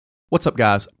What's up,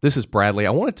 guys? This is Bradley.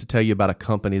 I wanted to tell you about a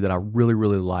company that I really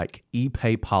like,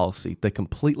 ePay Policy. They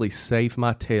completely saved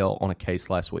my tail on a case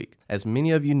last week. As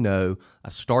many of you know, I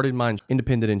started my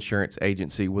independent insurance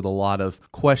agency with a lot of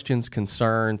questions,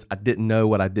 concerns. I didn't know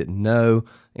what I didn't know,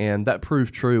 and that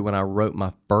proved true when I wrote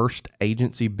my first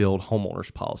agency-billed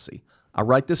homeowners policy. I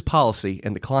write this policy,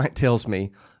 and the client tells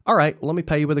me, all right, let me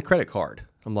pay you with a credit card.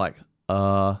 I'm like,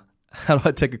 how do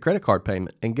I take a credit card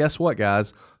payment? And guess what,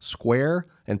 guys? Square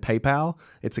and PayPal,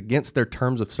 it's against their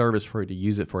terms of service for you to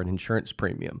use it for an insurance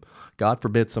premium. God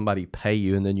forbid somebody pay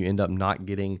you and then you end up not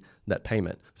getting that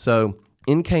payment. So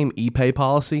in came ePay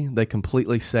Policy. They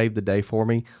completely saved the day for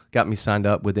me, got me signed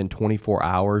up within 24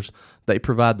 hours. They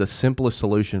provide the simplest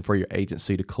solution for your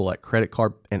agency to collect credit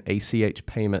card and ACH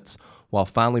payments while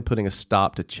finally putting a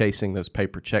stop to chasing those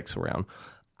paper checks around.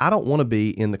 I don't want to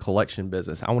be in the collection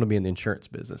business. I want to be in the insurance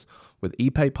business. With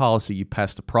ePay Policy, you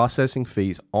pass the processing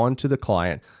fees on to the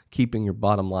client, keeping your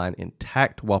bottom line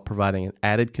intact while providing an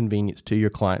added convenience to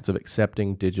your clients of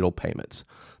accepting digital payments.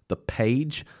 The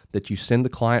page that you send the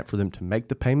client for them to make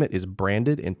the payment is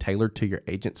branded and tailored to your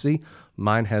agency.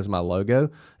 Mine has my logo.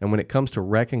 And when it comes to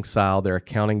reconcile, their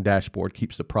accounting dashboard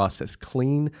keeps the process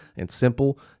clean and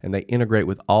simple, and they integrate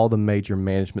with all the major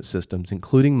management systems,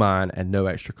 including mine, at no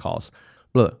extra cost.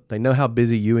 Look, they know how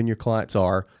busy you and your clients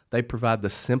are. They provide the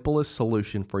simplest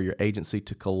solution for your agency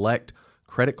to collect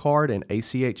credit card and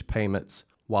ACH payments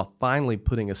while finally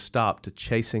putting a stop to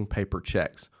chasing paper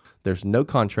checks. There's no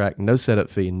contract, no setup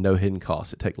fee, no hidden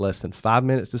costs. It takes less than 5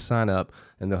 minutes to sign up,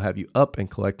 and they'll have you up and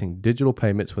collecting digital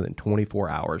payments within 24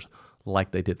 hours,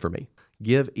 like they did for me.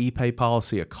 Give ePay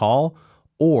Policy a call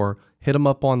or hit them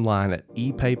up online at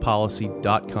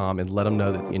epaypolicy.com and let them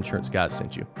know that the insurance guys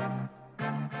sent you.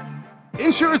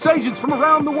 Insurance agents from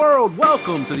around the world,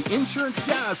 welcome to the Insurance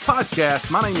Guys podcast.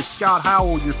 My name is Scott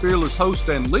Howell, your fearless host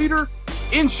and leader,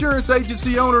 insurance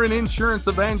agency owner and insurance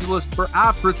evangelist for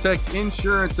I Protect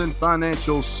Insurance and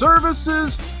Financial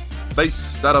Services,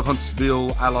 based out of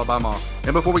Huntsville, Alabama.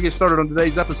 And before we get started on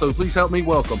today's episode, please help me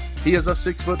welcome. He is a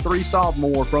 6'3"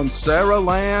 sophomore from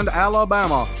Saraland,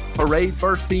 Alabama, Parade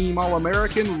First Team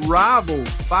All-American, Rivals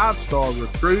 5-star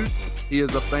recruit. He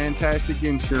is a fantastic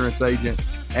insurance agent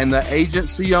and the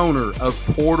agency owner of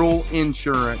Portal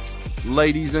Insurance.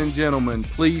 Ladies and gentlemen,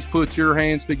 please put your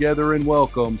hands together and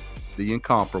welcome the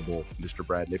incomparable Mr.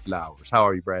 Bradley Flowers. How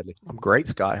are you, Bradley? I'm great,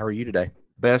 Scott. How are you today?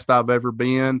 Best I've ever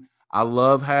been. I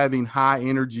love having high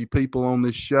energy people on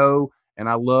this show, and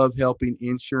I love helping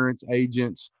insurance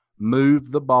agents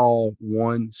move the ball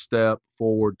one step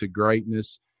forward to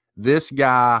greatness. This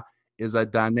guy is a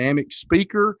dynamic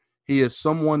speaker. He is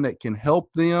someone that can help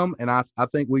them, and I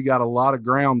think we got a lot of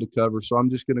ground to cover, so I'm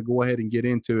just going to go ahead and get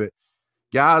into it.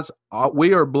 Guys,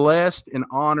 we are blessed and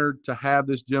honored to have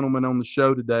this gentleman on the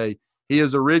show today. He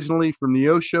is originally from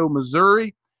Neosho,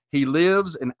 Missouri. He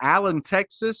lives in Allen,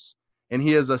 Texas, and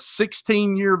he is a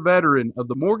 16-year veteran of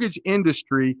the mortgage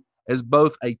industry as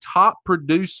both a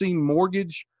top-producing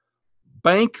mortgage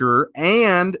banker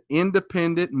and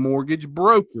independent mortgage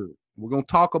broker. We're going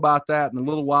to talk about that in a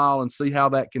little while and see how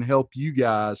that can help you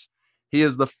guys. He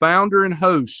is the founder and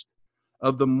host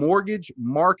of the Mortgage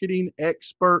Marketing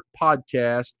Expert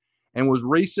podcast and was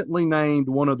recently named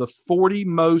one of the 40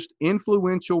 most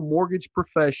influential mortgage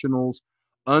professionals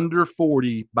under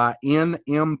 40 by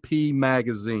NMP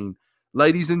magazine.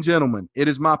 Ladies and gentlemen, it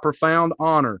is my profound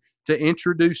honor to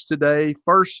introduce today,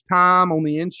 first time on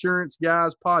the Insurance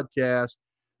Guys podcast,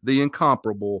 the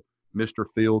incomparable Mr.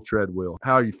 Phil Treadwell.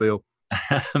 How are you, Phil?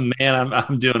 Man,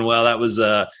 I'm doing well. That was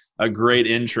a great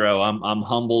intro. I'm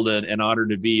humbled and honored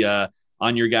to be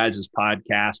on your guys'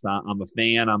 podcast. I'm a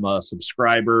fan. I'm a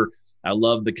subscriber. I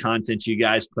love the content you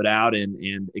guys put out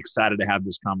and excited to have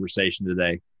this conversation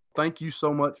today. Thank you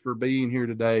so much for being here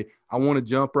today. I want to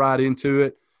jump right into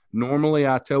it. Normally,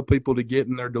 I tell people to get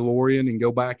in their DeLorean and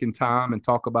go back in time and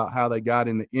talk about how they got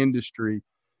in the industry.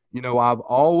 You know, I've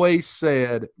always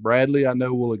said, Bradley, I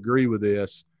know will agree with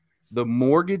this, the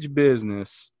mortgage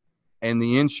business and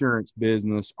the insurance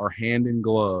business are hand in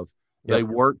glove. Yep. They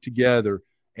work together.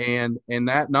 And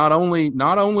that not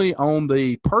only on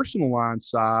the personal line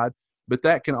side, but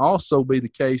that can also be the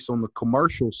case on the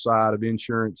commercial side of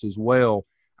insurance as well.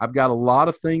 I've got a lot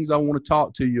of things I want to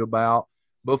talk to you about.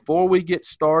 Before we get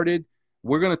started,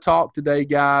 we're going to talk today,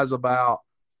 guys, about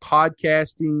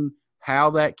podcasting, how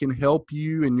that can help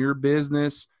you in your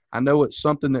business. I know it's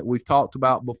something that we've talked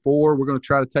about before. We're going to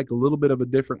try to take a little bit of a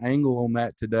different angle on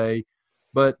that today.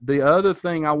 But the other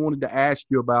thing I wanted to ask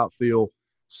you about, Phil,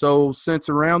 so since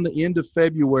around the end of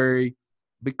February,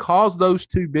 because those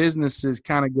two businesses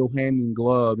kind of go hand in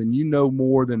glove, and you know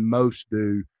more than most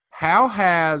do, How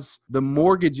has the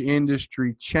mortgage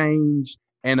industry changed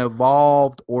and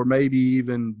evolved, or maybe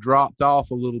even dropped off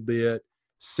a little bit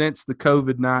since the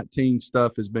COVID-19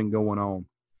 stuff has been going on?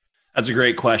 That's a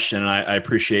great question. And I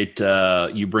appreciate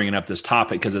you bringing up this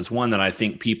topic because it's one that I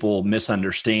think people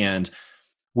misunderstand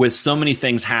with so many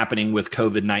things happening with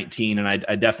COVID-19. And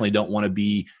I definitely don't want to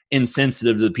be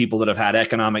insensitive to the people that have had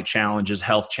economic challenges,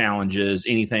 health challenges,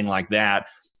 anything like that.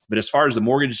 But as far as the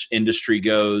mortgage industry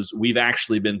goes, we've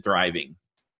actually been thriving.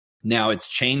 Now, it's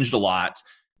changed a lot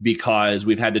because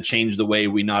we've had to change the way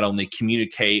we not only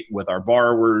communicate with our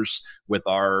borrowers, with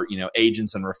our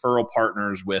agents and referral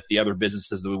partners, with the other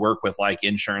businesses that we work with, like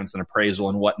insurance and appraisal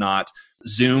and whatnot.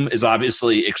 Zoom is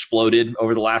obviously exploded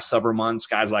over the last several months.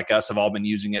 Guys like us have all been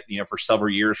using it, for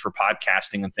several years for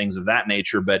podcasting and things of that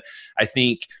nature. But I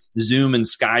think Zoom and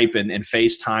Skype and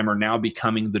FaceTime are now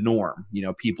becoming the norm.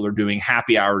 People are doing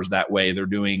happy hours that way. They're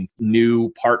doing new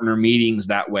partner meetings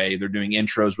that way. They're doing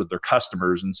intros with their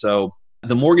customers. And so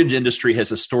the mortgage industry has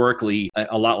historically,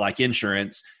 a lot like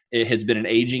insurance, it has been an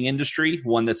aging industry,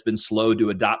 one that's been slow to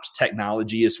adopt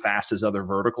technology as fast as other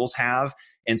verticals have.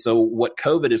 And so what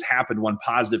COVID has happened, one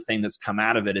positive thing that's come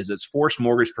out of it is it's forced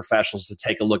mortgage professionals to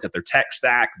take a look at their tech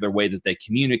stack, their way that they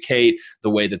communicate,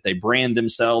 the way that they brand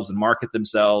themselves and market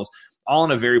themselves, all in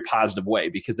a very positive way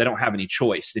because they don't have any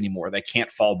choice anymore. They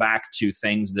can't fall back to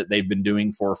things that they've been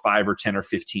doing for 5 or 10 or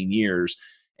 15 years.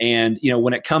 And,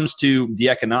 when it comes to the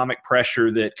economic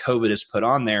pressure that COVID has put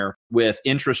on there with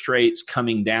interest rates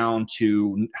coming down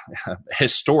to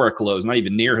historic lows, not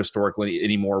even near historical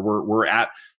anymore, we're at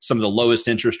some of the lowest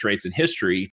interest rates in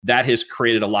history. That has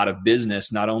created a lot of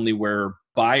business, not only where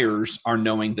buyers are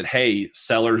knowing that, hey,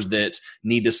 sellers that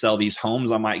need to sell these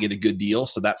homes, I might get a good deal.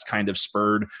 So that's kind of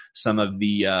spurred some of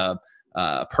the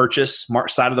purchase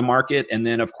side of the market. And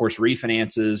then, of course,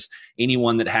 refinances.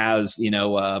 Anyone that has,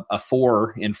 a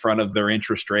 4 in front of their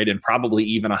interest rate and probably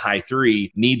even a high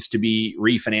 3 needs to be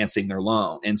refinancing their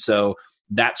loan. And so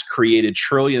that's created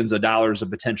trillions of dollars of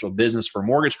potential business for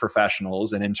mortgage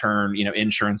professionals and in turn,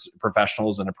 insurance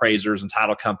professionals and appraisers and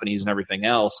title companies and everything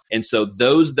else. And so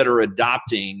those that are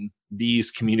adopting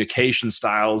these communication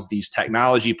styles, these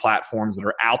technology platforms that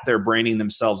are out there branding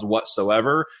themselves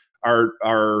whatsoever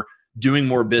are doing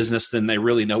more business than they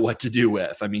really know what to do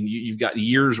with. I mean, you've got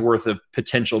years worth of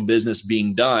potential business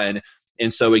being done.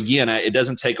 And so again, it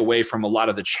doesn't take away from a lot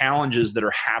of the challenges that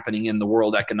are happening in the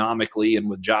world economically and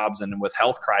with jobs and with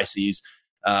health crises.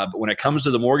 But when it comes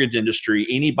to the mortgage industry,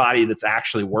 anybody that's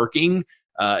actually working,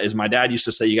 as my dad used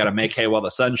to say, you got to make hay while the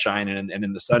sun's shining, and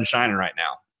in the sun's shining right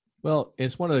now. Well,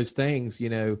 it's one of those things,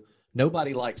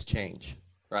 nobody likes change,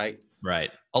 right?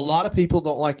 Right. A lot of people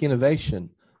don't like innovation,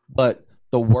 but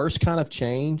the worst kind of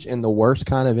change and the worst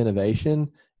kind of innovation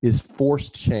is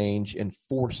forced change and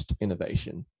forced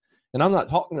innovation. And I'm not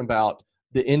talking about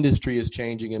the industry is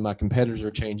changing and my competitors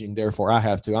are changing, therefore I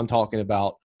have to. I'm talking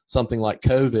about something like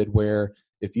COVID, where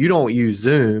if you don't use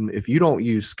Zoom, if you don't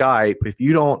use Skype, if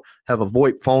you don't have a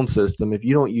VoIP phone system, if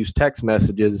you don't use text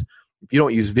messages, if you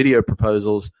don't use video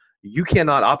proposals, you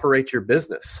cannot operate your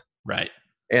business. Right.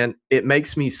 And it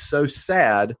makes me so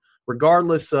sad,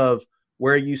 regardless of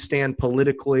where you stand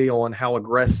politically on how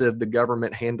aggressive the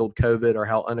government handled COVID or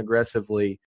how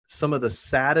unaggressively. Some of the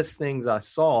saddest things I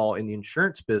saw in the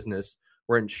insurance business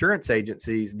were insurance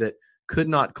agencies that could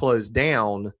not close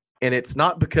down. And it's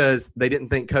not because they didn't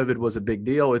think COVID was a big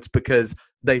deal. It's because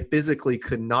they physically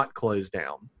could not close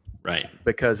down. Right.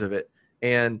 Because of it.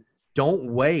 And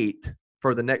don't wait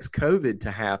for the next COVID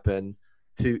to happen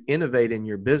to innovate in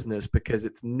your business, because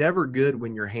it's never good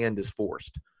when your hand is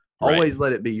forced. Always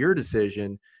let it be your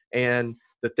decision. And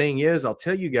the thing is, I'll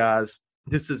tell you guys,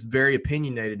 this is very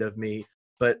opinionated of me,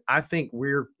 but I think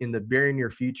we're in the very near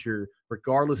future,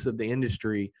 regardless of the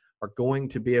industry, are going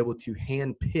to be able to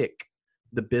handpick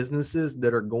the businesses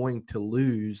that are going to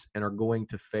lose and are going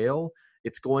to fail.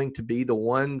 It's going to be the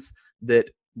ones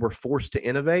that were forced to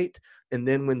innovate. And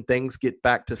then when things get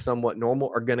back to somewhat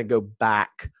normal, are going to go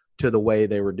back to the way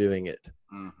they were doing it.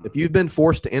 Mm-hmm. If you've been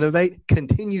forced to innovate,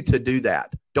 continue to do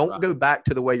that. Don't go back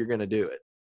to the way you're going to do it.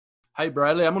 Hey,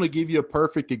 Bradley, I'm going to give you a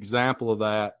perfect example of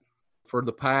that. For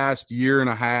the past year and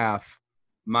a half,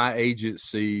 my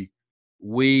agency,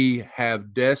 we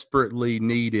have desperately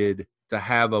needed to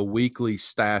have a weekly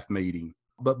staff meeting.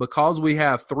 But because we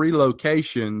have 3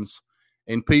 locations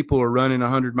and people are running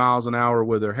 100 miles an hour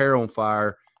with their hair on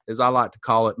fire, as I like to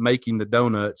call it, making the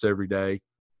donuts every day,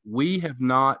 we have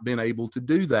not been able to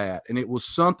do that. And it was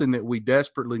something that we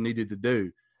desperately needed to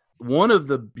do. One of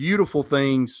the beautiful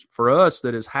things for us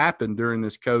that has happened during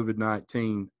this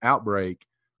COVID-19 outbreak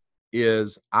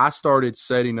is I started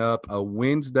setting up a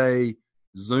Wednesday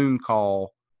Zoom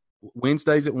call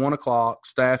Wednesdays at 1:00,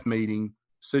 staff meeting,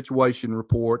 situation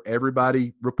report.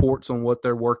 Everybody reports on what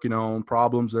they're working on,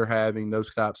 problems they're having,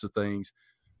 those types of things.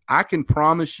 I can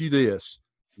promise you this.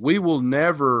 We will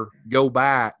never go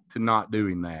back to not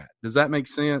doing that. Does that make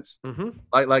sense?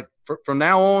 Mm-hmm. From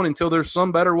now on until there's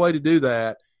some better way to do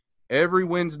that, every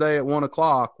Wednesday at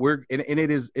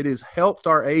 1:00, it has helped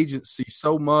our agency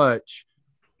so much,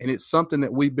 and it's something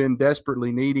that we've been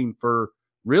desperately needing for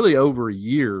really over a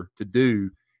year to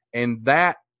do. And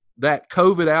that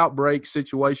COVID outbreak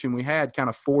situation we had kind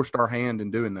of forced our hand in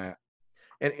doing that.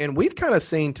 And we've kind of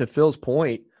seen, to Phil's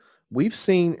point, we've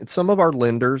seen some of our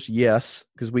lenders, yes,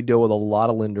 because we deal with a lot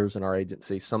of lenders in our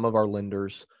agency. Some of our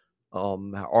lenders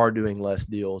are doing less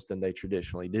deals than they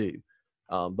traditionally do.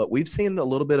 But we've seen a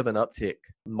little bit of an uptick.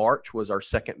 March was our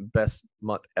second best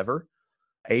month ever.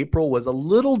 April was a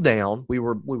little down. We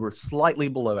were slightly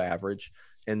below average.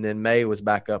 And then May was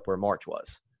back up where March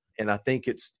was. And I think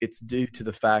it's due to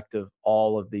the fact of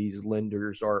all of these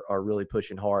lenders are really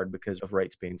pushing hard because of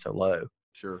rates being so low.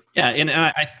 Sure. Yeah. And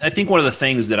I think one of the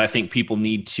things that I think people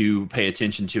need to pay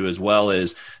attention to as well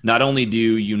is not only do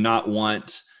you not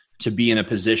want to be in a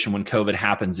position when COVID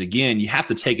happens again, you have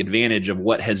to take advantage of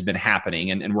what has been happening.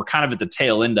 And we're kind of at the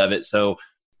tail end of it. So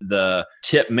the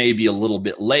tip may be a little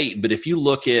bit late, but if you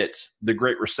look at the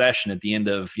Great Recession at the end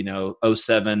of,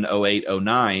 07, 08,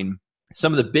 09,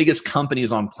 some of the biggest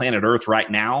companies on planet Earth right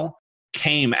now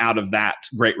came out of that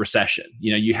Great Recession.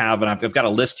 You have, and I've got a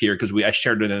list here because I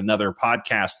shared it in another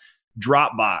podcast,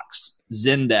 Dropbox,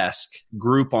 Zendesk,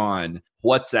 Groupon,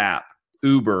 WhatsApp,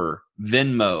 Uber,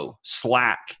 Venmo,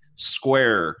 Slack,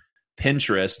 Square,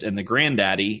 Pinterest, and the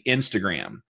granddaddy,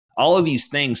 Instagram. All of these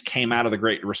things came out of the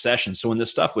Great Recession. So when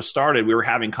this stuff was started, we were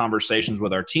having conversations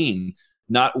with our team,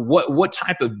 not what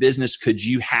type of business could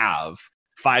you have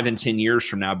 5 and 10 years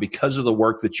from now because of the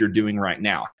work that you're doing right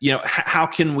now? How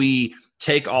can we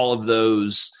take all of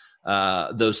those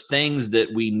things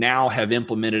that we now have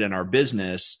implemented in our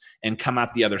business and come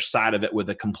out the other side of it with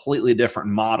a completely different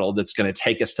model that's going to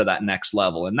take us to that next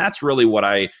level? And that's really what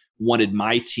I wanted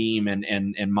my team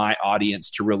and my audience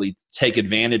to really take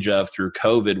advantage of through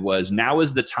COVID. Was now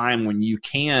is the time when you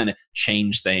can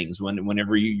change things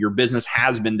whenever your business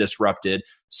has been disrupted.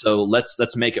 So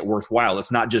let's make it worthwhile.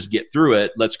 Let's not just get through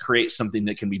it. Let's create something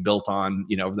that can be built on,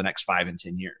 over the next 5 and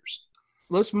 10 years.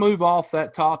 Let's move off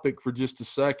that topic for just a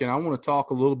second. I want to talk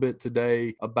a little bit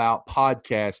today about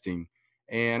podcasting.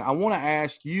 And I want to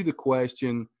ask you the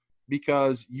question,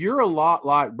 because you're a lot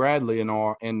like Bradley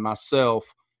and myself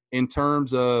in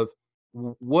terms of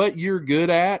what you're good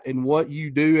at and what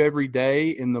you do every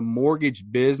day in the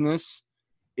mortgage business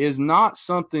is not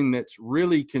something that's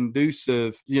really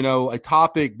conducive, a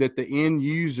topic that the end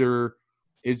user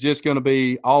is just going to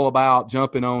be all about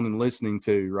jumping on and listening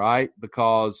to, right?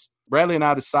 Because Bradley and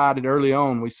I decided early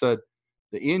on, we said,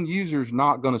 the end user's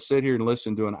not going to sit here and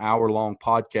listen to an hour-long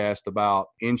podcast about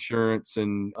insurance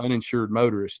and uninsured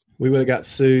motorists. We would have got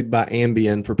sued by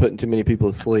Ambien for putting too many people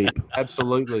to sleep.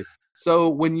 Absolutely. So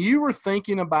when you were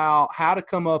thinking about how to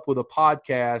come up with a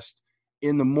podcast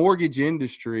in the mortgage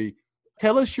industry,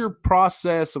 tell us your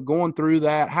process of going through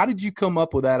that. How did you come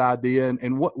up with that idea,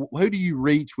 and who do you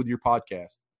reach with your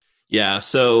podcast? Yeah,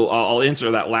 so I'll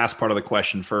answer that last part of the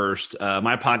question first.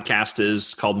 My podcast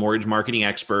is called Mortgage Marketing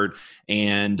Expert,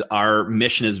 and our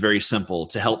mission is very simple: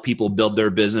 to help people build their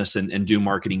business and do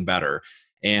marketing better.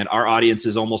 And our audience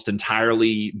is almost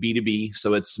entirely B2B,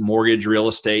 so it's mortgage, real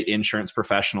estate, insurance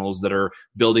professionals that are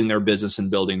building their business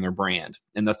and building their brand.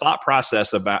 And the thought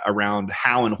process around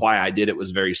how and why I did it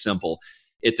was very simple.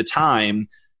 At the time,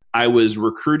 I was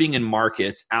recruiting in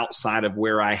markets outside of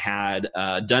where I had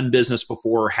done business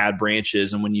before, had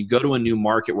branches. And when you go to a new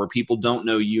market where people don't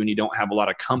know you and you don't have a lot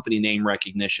of company name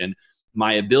recognition,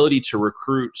 my ability to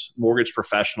recruit mortgage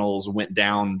professionals went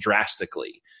down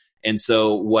drastically. And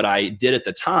so what I did at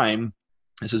the time,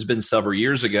 this has been several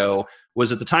years ago,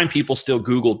 was at the time people still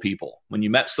Googled people. When you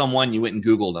met someone, you went and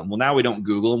Googled them. Well, now we don't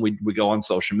Google them. We go on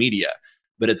social media.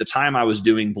 But at the time I was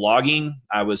doing blogging,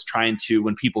 I was trying to,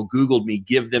 when people Googled me,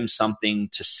 give them something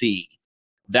to see.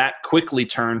 That quickly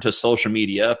turned to social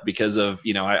media because of,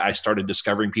 I started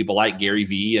discovering people like Gary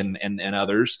Vee and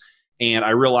others. And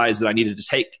I realized that I needed to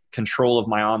take control of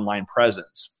my online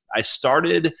presence. I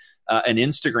started an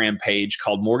Instagram page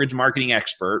called Mortgage Marketing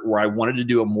Expert, where I wanted to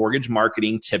do a mortgage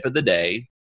marketing tip of the day,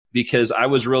 because I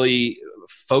was really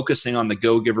focusing on the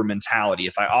go-giver mentality.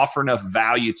 If I offer enough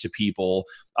value to people,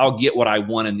 I'll get what I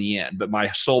want in the end. But my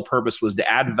sole purpose was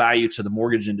to add value to the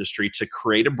mortgage industry, to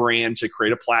create a brand, to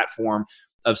create a platform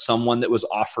of someone that was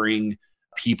offering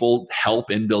people help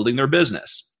in building their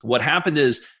business. What happened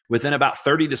is Within about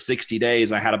 30 to 60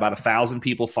 days, I had about 1,000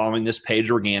 people following this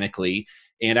page organically.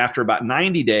 And after about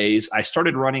 90 days, I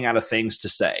started running out of things to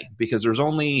say because there's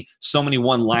only so many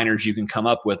one-liners you can come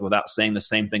up with without saying the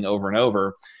same thing over and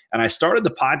over. And I started the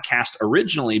podcast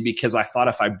originally because I thought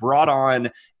if I brought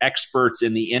on experts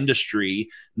in the industry,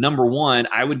 number one,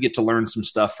 I would get to learn some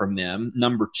stuff from them.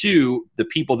 Number two, the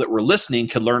people that were listening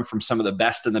could learn from some of the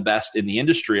best in the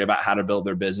industry about how to build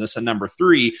their business. And number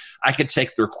three, I could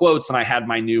take their quotes and I had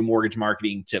my new mortgage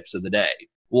marketing tips of the day.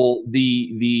 Well,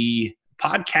 the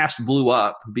podcast blew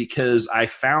up because I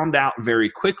found out very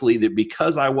quickly that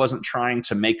because I wasn't trying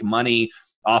to make money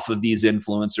off of these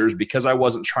influencers, because I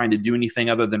wasn't trying to do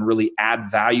anything other than really add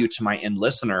value to my end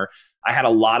listener, I had a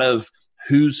lot of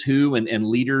who's who and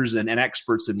leaders and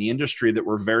experts in the industry that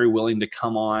were very willing to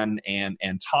come on and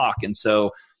talk. And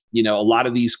so, a lot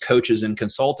of these coaches and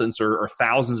consultants are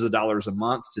thousands of dollars a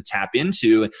month to tap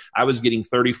into. I was getting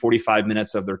 30, 45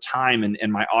 minutes of their time,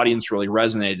 and my audience really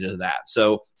resonated to that.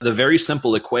 So the very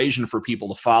simple equation for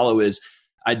people to follow is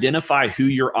identify who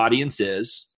your audience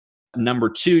is. Number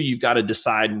two, you've got to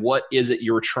decide what is it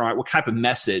you're trying, what type of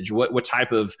message, what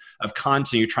type of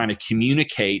content you're trying to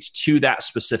communicate to that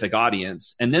specific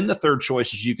audience. And then the third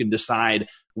choice is you can decide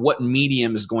what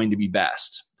medium is going to be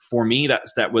best. For me,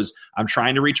 that was, I'm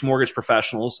trying to reach mortgage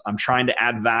professionals. I'm trying to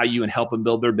add value and help them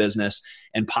build their business.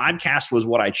 And podcast was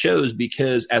what I chose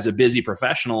because as a busy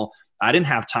professional, I didn't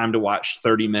have time to watch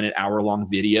 30-minute, hour-long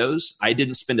videos. I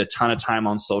didn't spend a ton of time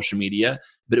on social media,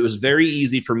 but it was very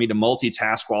easy for me to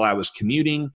multitask while I was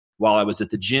commuting, while I was at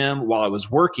the gym, while I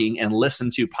was working, and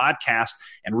listen to podcasts.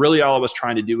 And really all I was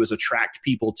trying to do was attract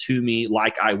people to me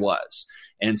like I was.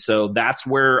 And so that's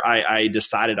where I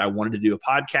decided I wanted to do a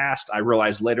podcast. I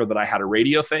realized later that I had a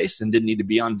radio face and didn't need to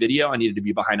be on video. I needed to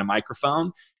be behind a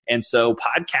microphone. And so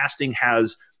podcasting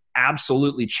has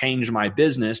absolutely changed my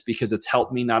business because it's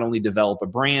helped me not only develop a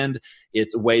brand,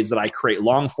 it's ways that I create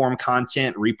long form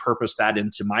content, repurpose that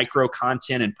into micro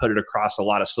content and put it across a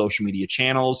lot of social media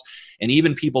channels. And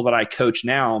even people that I coach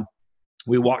now,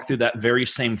 we walk through that very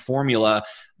same formula.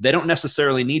 They don't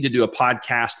necessarily need to do a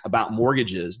podcast about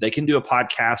mortgages. They can do a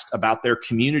podcast about their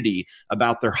community,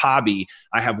 about their hobby.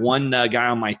 I have one guy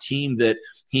on my team that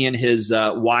he and his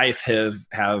wife have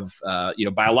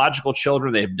biological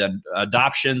children. They've done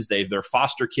adoptions. They're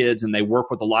foster kids, and they work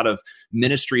with a lot of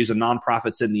ministries and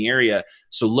nonprofits in the area.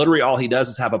 So literally all he does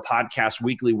is have a podcast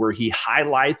weekly where he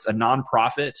highlights a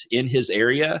nonprofit in his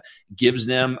area, gives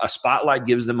them a spotlight,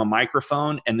 gives them a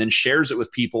microphone, and then shares it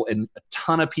with people. And a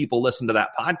ton of people listen to that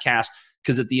podcast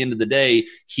because at the end of the day,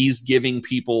 he's giving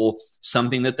people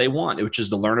something that they want, which is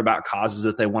to learn about causes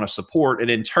that they want to support. And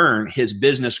in turn, his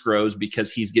business grows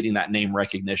because he's getting that name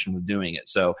recognition with doing it.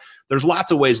 So there's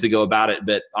lots of ways to go about it.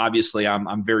 But obviously,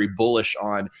 I'm very bullish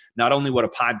on not only what a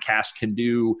podcast can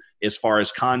do as far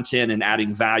as content and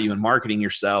adding value and marketing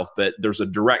yourself, but there's a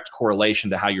direct correlation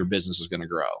to how your business is going to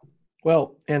grow.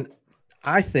 Well, and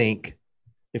I think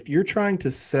if you're trying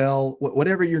to sell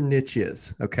whatever your niche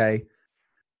is, okay,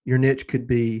 your niche could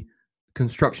be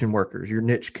construction workers. Your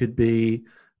niche could be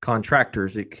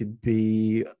contractors. It could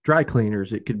be dry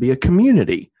cleaners. It could be a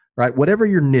community, right? Whatever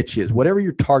your niche is, whatever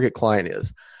your target client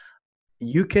is,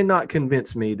 you cannot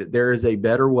convince me that there is a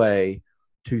better way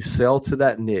to sell to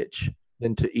that niche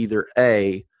than to either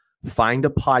A, find a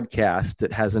podcast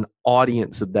that has an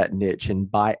audience of that niche and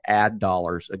buy ad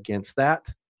dollars against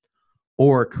that,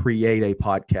 or create a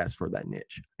podcast for that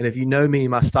niche. And if you know me,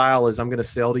 my style is I'm going to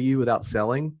sell to you without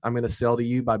selling. I'm going to sell to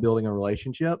you by building a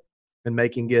relationship and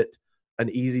making it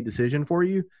an easy decision for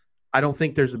you. I don't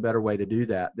think there's a better way to do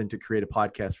that than to create a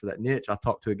podcast for that niche. I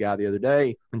talked to a guy the other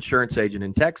day, insurance agent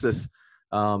in Texas.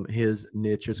 His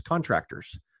niche is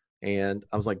contractors. And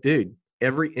I was like, dude,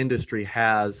 every industry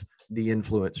has the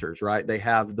influencers, right? They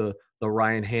have the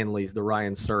Ryan Hanleys, the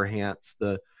Ryan Serhants,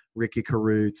 the Ricky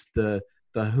Carruths, the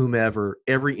whomever.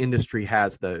 Every industry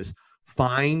has those.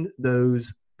 Find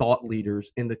those thought leaders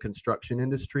in the construction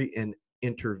industry and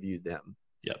interview them.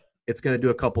 Yep. It's going to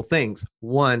do a couple things.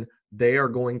 One, they are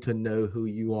going to know who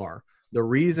you are. The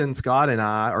reason Scott and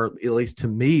I, or at least to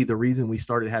me, the reason we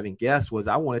started having guests was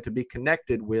I wanted to be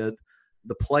connected with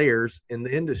the players in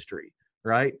the industry,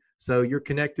 right? So you're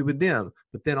connected with them,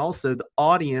 but then also the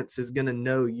audience is going to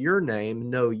know your name,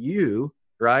 know you,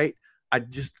 right? I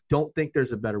just don't think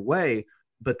there's a better way.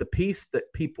 But the piece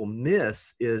that people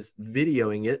miss is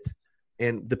videoing it.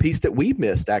 And the piece that we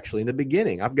missed actually in the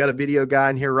beginning, I've got a video guy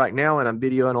in here right now and I'm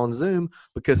videoing on Zoom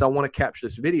because I want to capture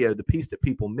this video. The piece that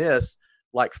people miss,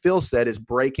 like Phil said, is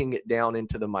breaking it down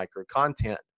into the micro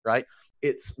content, right?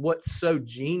 It's what's so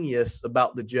genius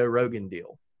about the Joe Rogan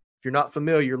deal. If you're not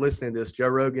familiar, you're listening to this, Joe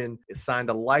Rogan has signed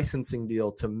a licensing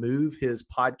deal to move his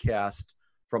podcast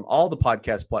from all the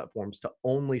podcast platforms to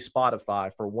only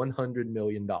Spotify for $100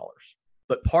 million.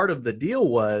 But part of the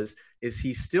deal is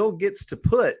he still gets to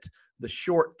put the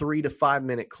short 3 to 5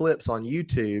 minute clips on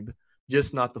YouTube,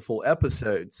 just not the full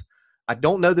episodes. I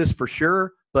don't know this for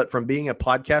sure, but from being a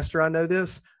podcaster, I know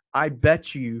this. I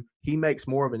bet you he makes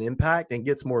more of an impact and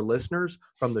gets more listeners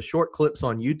from the short clips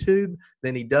on YouTube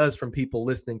than he does from people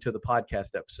listening to the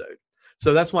podcast episode.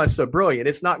 So that's why it's so brilliant.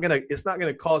 It's not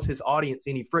gonna cause his audience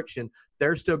any friction.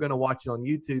 They're still gonna watch it on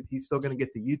YouTube. He's still gonna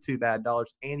get the YouTube ad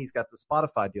dollars, and he's got the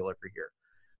Spotify deal over here.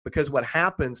 Because what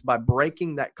happens by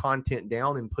breaking that content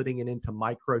down and putting it into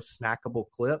micro snackable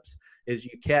clips is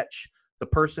you catch the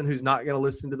person who's not going to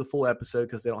listen to the full episode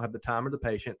because they don't have the time or the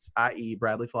patience, i.e.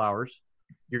 Bradley Flowers.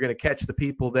 You're going to catch the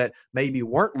people that maybe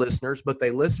weren't listeners, but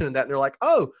they listen to that and they're like,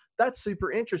 oh, that's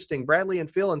super interesting. Bradley and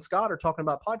Phil and Scott are talking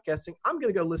about podcasting. I'm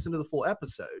going to go listen to the full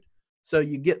episode. So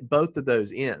you get both of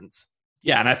those ends.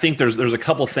 Yeah, and I think there's a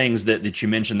couple things that you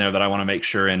mentioned there that I want to make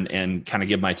sure and kind of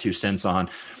give my 2 cents on.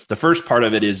 The first part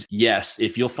of it is, yes,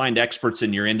 if you'll find experts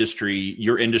in your industry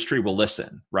will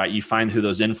listen, right? You find who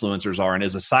those influencers are, and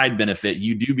as a side benefit,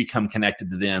 you do become connected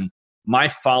to them. My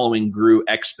following grew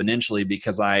exponentially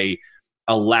because I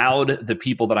allowed the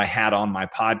people that I had on my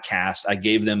podcast, I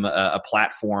gave them a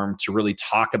platform to really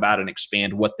talk about and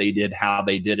expand what they did, how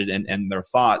they did it, and their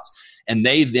thoughts. And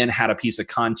they then had a piece of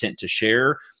content to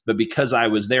share. But because I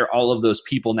was there, all of those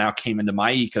people now came into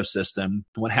my ecosystem.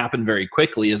 What happened very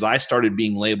quickly is I started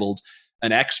being labeled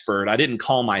an expert. I didn't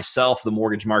call myself the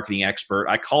mortgage marketing expert.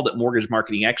 I called it mortgage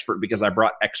marketing expert because I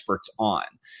brought experts on.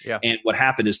 Yeah. And what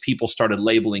happened is people started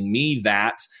labeling me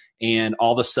that. And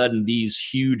all of a sudden, these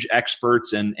huge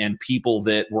experts and people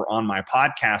that were on my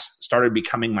podcast started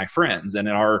becoming my friends and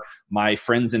are my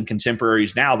friends and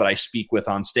contemporaries now that I speak with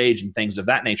on stage and things of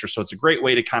that nature. So it's a great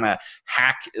way to kind of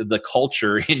hack the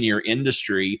culture in your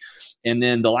industry. And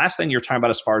then the last thing you're talking about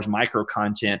as far as micro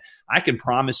content, I can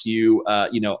promise you,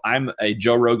 I'm a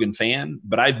Joe Rogan fan,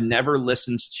 but I've never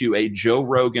listened to a Joe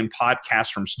Rogan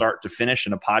podcast from start to finish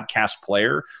in a podcast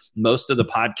player. Most of the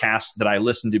podcasts that I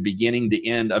listen to beginning to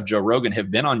end of Joe Rogan have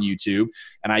been on YouTube,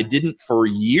 and I didn't for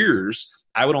years.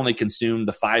 I would only consume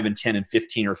the 5 and 10 and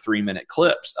 15 or 3-minute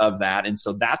clips of that. And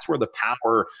so that's where the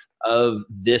power of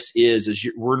this is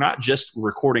we're not just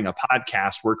recording a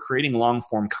podcast, we're creating long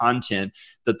form content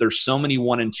that there's so many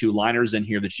 1 and 2 liners in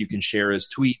here that you can share as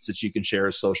tweets, that you can share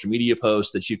as social media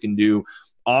posts, that you can do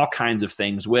all kinds of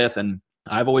things with. And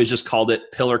I've always just called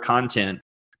it pillar content.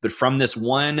 But from this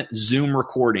one Zoom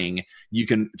recording, you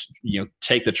can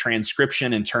take the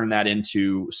transcription and turn that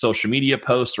into social media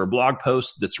posts or blog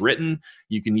posts that's written.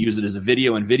 You can use it as a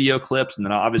video and video clips. And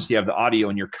then obviously you have the audio,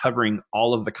 and you're covering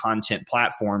all of the content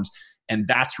platforms. And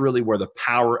that's really where the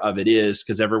power of it is,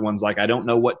 because everyone's like, I don't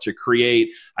know what to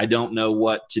create. I don't know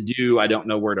what to do. I don't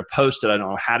know where to post it. I don't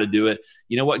know how to do it.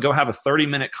 You know what? Go have a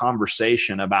 30-minute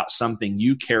conversation about something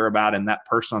you care about and that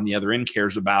person on the other end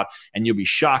cares about. And you'll be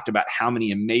shocked about how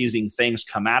many amazing things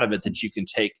come out of it that you can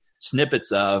take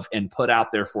snippets of and put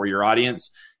out there for your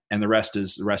audience. And the rest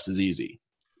is easy.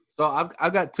 So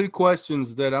I've got 2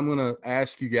 questions that I'm going to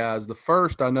ask you guys. The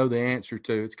first I know the answer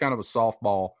to. It's kind of a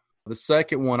softball. The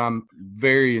second one, I'm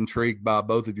very intrigued by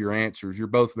both of your answers. You're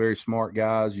both very smart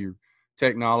guys. You're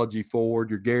technology forward.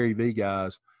 You're Gary V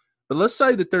guys. But let's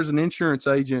say that there's an insurance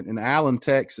agent in Allen,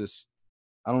 Texas.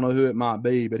 I don't know who it might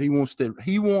be, but he wants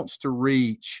to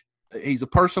reach. He's a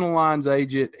personal lines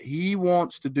agent. He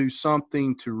wants to do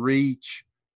something to reach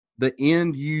the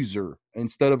end user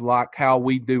instead of like how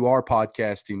we do our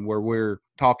podcasting, where we're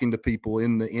talking to people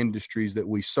in the industries that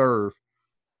we serve.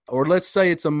 Or let's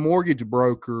say it's a mortgage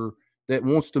broker that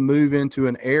wants to move into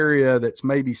an area that's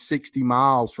maybe 60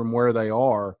 miles from where they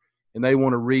are, and they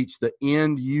want to reach the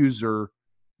end user,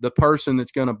 the person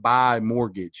that's going to buy a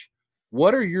mortgage.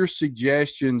 What are your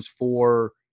suggestions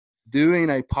for doing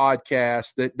a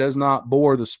podcast that does not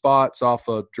bore the spots off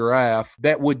a giraffe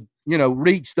that would,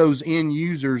 reach those end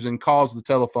users and cause the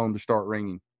telephone to start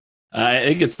ringing? I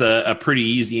think it's a pretty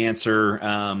easy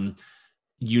answer.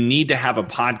 You need to have a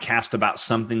podcast about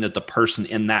something that the person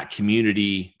in that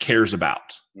community cares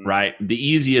about, right? The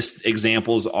easiest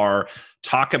examples are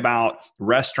talk about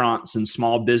restaurants and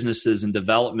small businesses and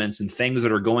developments and things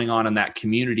that are going on in that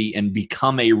community and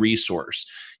become a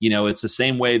resource. It's the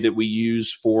same way that we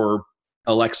use for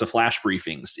Alexa flash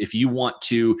briefings. If you want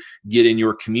to get in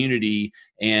your community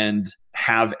and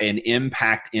have an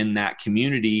impact in that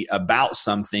community about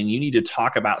something, you need to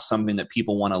talk about something that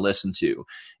people want to listen to.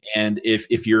 And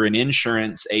if you're an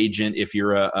insurance agent, if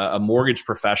you're a mortgage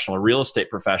professional, a real estate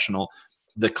professional,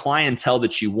 the clientele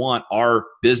that you want are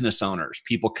business owners,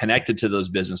 people connected to those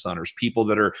business owners, people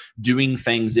that are doing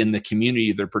things in the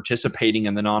community. They're participating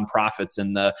in the nonprofits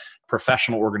and the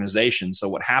professional organizations. So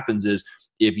what happens is,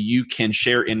 if you can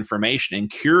share information and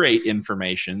curate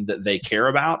information that they care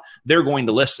about, they're going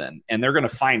to listen, and they're going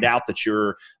to find out that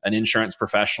you're an insurance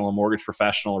professional, a mortgage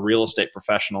professional, a real estate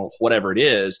professional, whatever it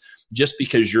is, just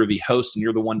because you're the host and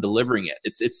you're the one delivering it.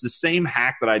 It's the same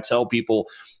hack that I tell people.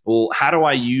 Well, how do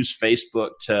I use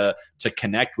Facebook to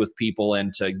connect with people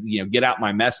and to get out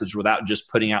my message without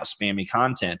just putting out spammy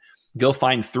content? Go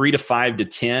find 3 to 5 to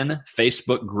 10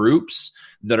 Facebook groups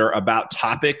that are about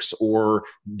topics or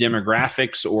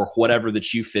demographics or whatever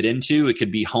that you fit into. It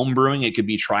could be home brewing, it could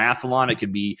be triathlon, it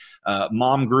could be a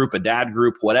mom group, a dad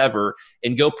group, whatever,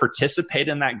 and go participate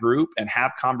in that group and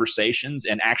have conversations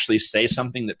and actually say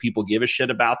something that people give a shit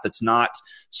about that's not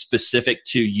specific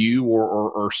to you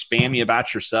or spammy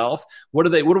about yourself. What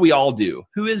do we all do?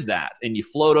 Who is that? And you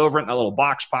float over it and a little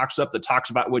box pops up that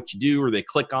talks about what you do, or they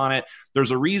click on it.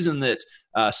 There's a reason that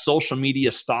social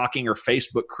media stalking or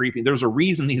Facebook creeping, there's a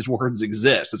reason these words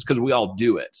exist. It's because we all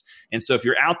do it. And so if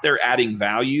you're out there adding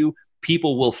value,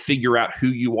 people will figure out who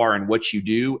you are and what you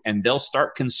do, and they'll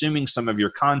start consuming some of your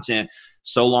content,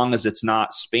 so long as it's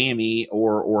not spammy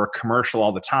or commercial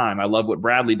all the time. I love what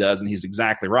Bradley does, and he's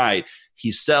exactly right.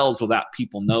 He sells without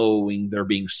people knowing they're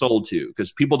being sold to,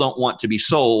 because people don't want to be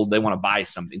sold. They want to buy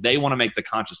something. They want to make the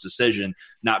conscious decision,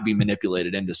 not be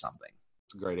manipulated into something.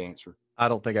 That's a great answer. I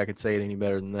don't think I could say it any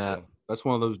better than that. Yeah. That's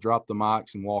one of those drop the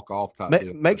mics and walk off type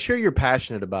deal. Make sure you're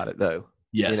passionate about it, though.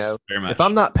 Yes, very much. If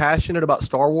I'm not passionate about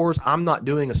Star Wars, I'm not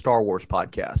doing a Star Wars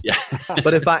podcast. Yeah.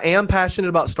 But if I am passionate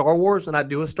about Star Wars and I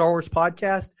do a Star Wars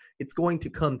podcast, it's going to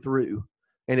come through,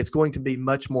 and it's going to be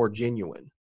much more genuine.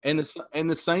 And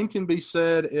the same can be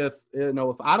said if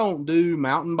I don't do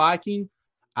mountain biking,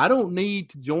 I don't need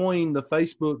to join the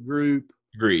Facebook group.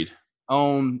 Agreed.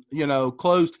 On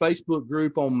closed Facebook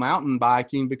group on mountain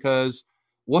biking, because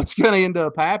what's going to end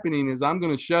up happening is I'm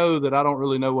going to show that I don't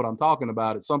really know what I'm talking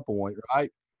about at some point,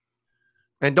 right?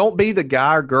 And don't be the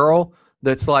guy or girl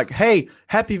that's like, hey,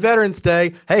 happy Veterans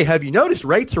Day. Hey, have you noticed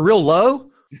rates are real low?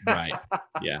 Right.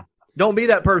 Yeah. Don't be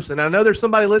that person. I know there's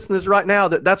somebody listening to this right now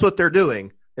that's what they're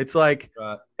doing. It's like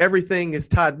Everything is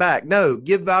tied back. No,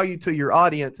 give value to your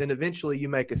audience, and eventually you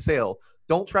make a sale.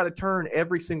 Don't try to turn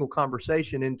every single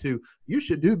conversation into, you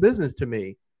should do business to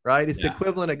me, right? It's the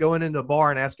equivalent of going into a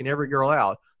bar and asking every girl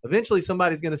out. Eventually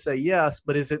somebody's going to say yes,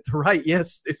 but is it the right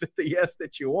yes? Is it the yes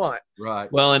that you want?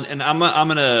 Right. Well, and I'm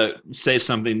going to say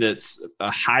something that's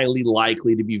highly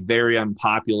likely to be very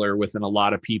unpopular within a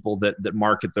lot of people that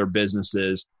market their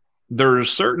businesses. There are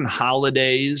certain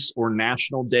holidays or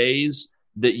national days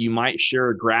that you might share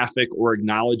a graphic or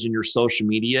acknowledge in your social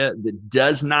media that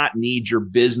does not need your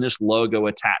business logo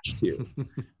attached to.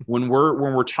 When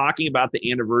we're talking about the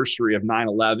anniversary of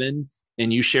 9/11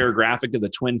 and you share a graphic of the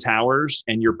Twin Towers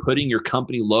and you're putting your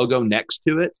company logo next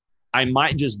to it, I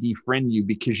might just defriend you,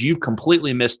 because you've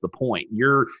completely missed the point.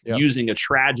 You're using a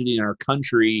tragedy in our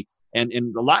country, and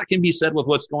a lot can be said with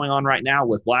what's going on right now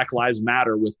with Black Lives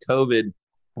Matter, with COVID.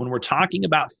 When we're talking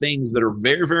about things that are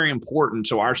very, very important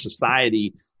to our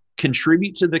society,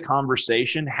 contribute to the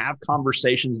conversation, have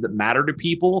conversations that matter to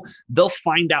people. They'll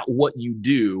find out what you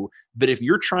do. But if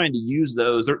you're trying to use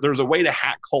those, there's a way to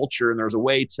hack culture, and there's a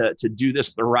way to do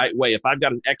this the right way. If I've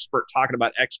got an expert talking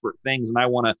about expert things and I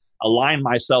want to align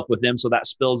myself with them so that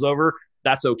spills over,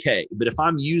 that's okay. But if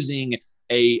I'm using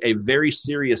a very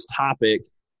serious topic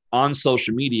on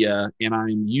social media and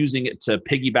I'm using it to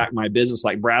piggyback my business,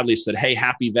 like Bradley said, hey,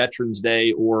 happy Veterans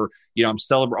Day, or, I'm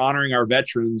honoring our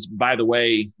veterans. By the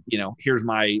way, here's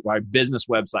my business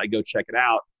website, go check it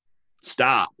out.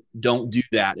 Stop. Don't do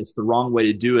that. It's the wrong way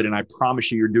to do it. And I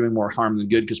promise you're doing more harm than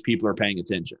good, because people are paying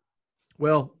attention.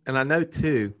 Well, and I know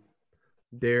too,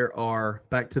 there are,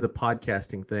 back to the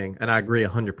podcasting thing, and I agree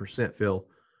 100%, Phil.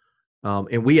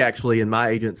 And we actually, in my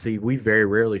agency, we very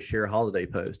rarely share holiday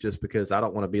posts, just because I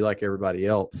don't want to be like everybody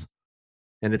else.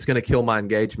 And it's going to kill my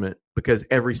engagement, because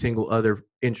every single other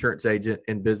insurance agent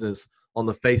in business on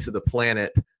the face of the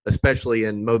planet, especially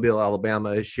in Mobile,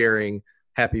 Alabama, is sharing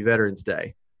Happy Veterans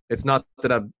Day. It's not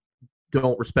that I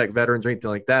don't respect veterans or anything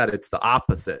like that. It's the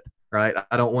opposite, right?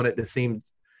 I don't want it to seem,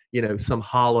 some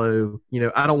hollow,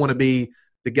 I don't want to be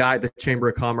the guy at the Chamber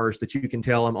of Commerce that you can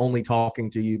tell I'm only talking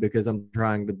to you because I'm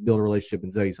trying to build a relationship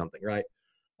and say something, right?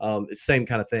 It's the same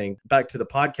kind of thing. Back to the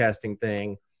podcasting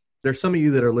thing, there's some of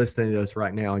you that are listening to this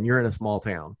right now, and you're in a small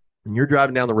town, and you're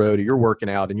driving down the road, or you're working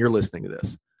out, and you're listening to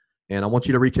this. And I want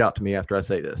you to reach out to me after I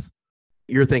say this.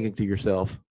 You're thinking to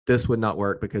yourself, this would not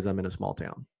work because I'm in a small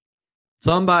town.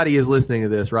 Somebody is listening to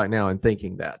this right now and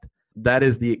thinking that. That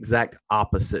is the exact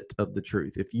opposite of the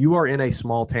truth. If you are in a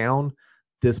small town,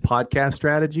 this podcast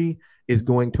strategy is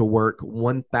going to work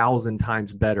 1,000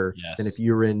 times better than if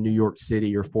you're in New York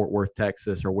City or Fort Worth,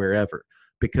 Texas, or wherever,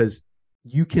 because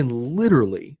you can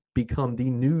literally become the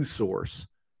news source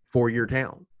for your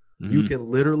town. Mm-hmm. You can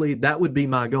literally, that would be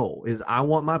my goal, is I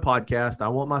want my podcast, I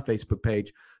want my Facebook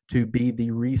page to be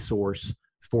the resource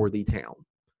for the town.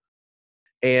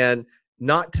 And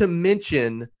not to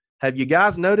mention, have you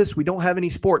guys noticed we don't have any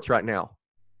sports right now?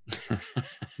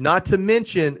 Not to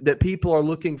mention that people are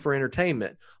looking for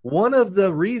entertainment. One of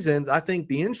the reasons I think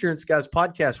the Insurance Guys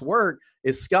podcast work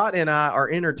is Scott and I are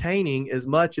entertaining as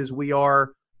much as we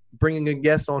are bringing a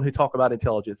guest on who talk about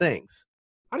intelligent things.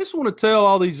 I just want to tell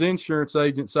all these insurance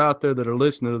agents out there that are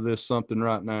listening to this something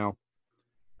right now.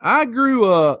 I grew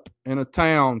up in a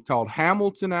town called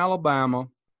Hamilton, Alabama,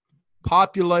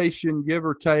 population, give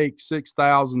or take,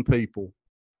 6,000 people,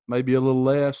 maybe a little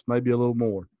less, maybe a little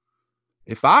more.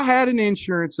 If I had an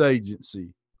insurance agency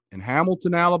in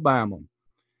Hamilton, Alabama,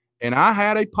 and I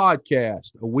had a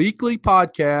podcast, a weekly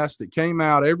podcast that came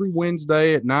out every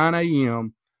Wednesday at 9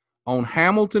 a.m. on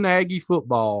Hamilton Aggie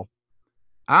football,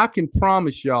 I can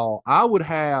promise y'all I would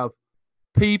have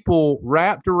people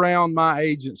wrapped around my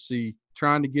agency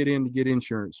trying to get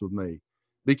insurance with me,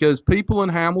 because people in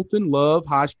Hamilton love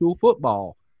high school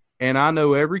football. And I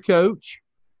know every coach.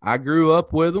 I grew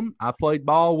up with them. I played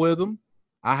ball with them.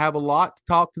 I have a lot to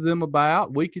talk to them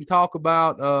about. We can talk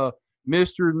about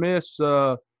Mr. and Miss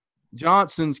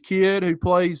Johnson's kid who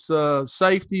plays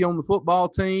safety on the football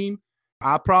team.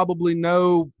 I probably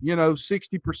know,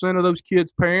 60% of those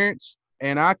kids' parents.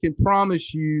 And I can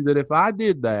promise you that if I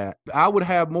did that, I would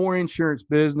have more insurance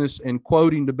business and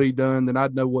quoting to be done than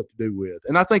I'd know what to do with.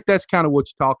 And I think that's kind of what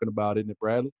you're talking about, isn't it,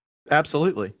 Bradley?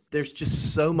 Absolutely. There's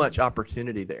just so much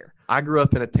opportunity there. I grew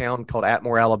up in a town called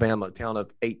Atmore, Alabama, a town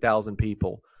of 8,000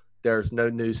 people. There's no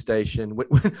news station.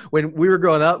 When we were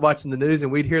growing up watching the news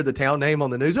and we'd hear the town name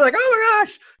on the news, we're like, oh my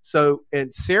gosh. So in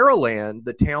Saraland,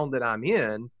 the town that I'm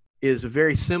in, is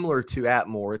very similar to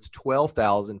Atmore. It's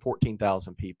 12,000,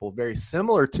 14,000 people, very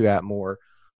similar to Atmore,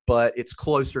 but it's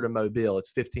closer to Mobile.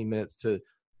 It's 15 minutes to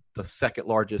the second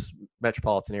largest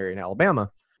metropolitan area in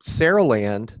Alabama.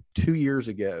 Saraland, 2 years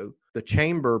ago, the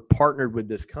chamber partnered with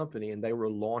this company and they were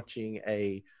launching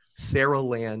a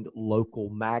Saraland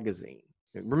local magazine.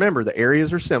 Remember, the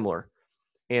areas are similar.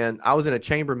 And I was in a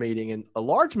chamber meeting and a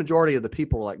large majority of the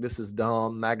people were like, this is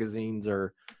dumb. Magazines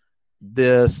are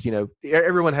this,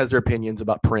 everyone has their opinions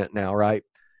about print now, right?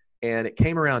 And it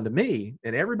came around to me,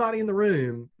 and everybody in the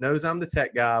room knows I'm the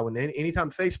tech guy. When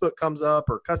anytime Facebook comes up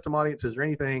or custom audiences or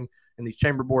anything in these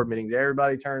chamber board meetings,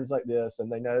 everybody turns like this,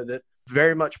 and they know that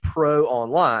very much pro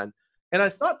online. And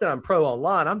it's not that I'm pro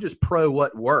online. I'm just pro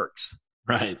what works.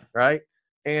 Right. Right.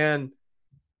 And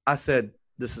I said,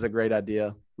 this is a great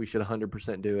idea. We should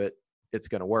 100% do it. It's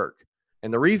going to work.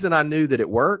 And the reason I knew that it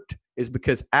worked is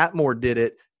because Atmore did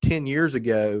it 10 years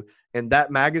ago. And that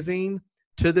magazine,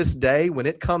 to this day, when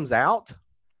it comes out,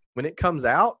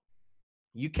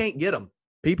 you can't get them.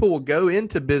 People will go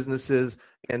into businesses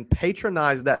and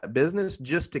patronize that business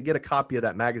just to get a copy of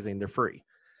that magazine. They're free.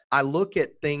 I look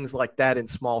at things like that in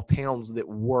small towns that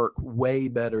work way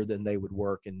better than they would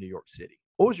work in New York City.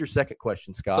 What was your second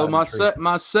question, Scott? So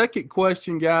my second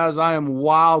question, guys, I am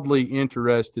wildly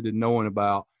interested in knowing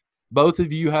about. Both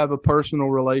of you have a personal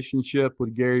relationship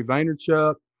with Gary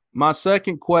Vaynerchuk. My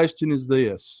second question is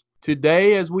this.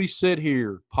 Today, as we sit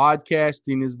here,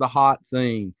 podcasting is the hot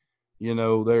thing.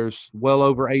 There's well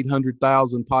over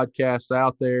 800,000 podcasts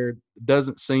out there. It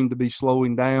doesn't seem to be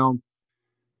slowing down.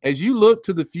 As you look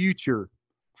to the future,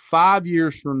 5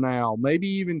 years from now, maybe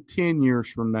even 10 years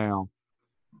from now,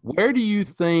 where do you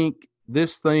think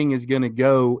this thing is going to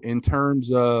go in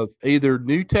terms of either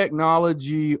new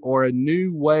technology or a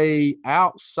new way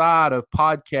outside of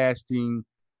podcasting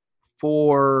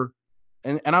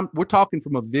we're talking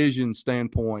from a vision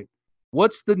standpoint.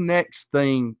 What's the next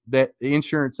thing that the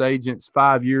insurance agents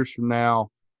 5 years from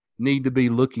now need to be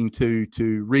looking to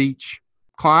reach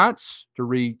clients, to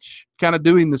reach kind of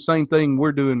doing the same thing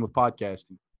we're doing with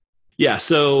podcasting? Yeah.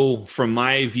 So from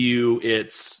my view,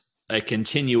 it's a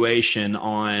continuation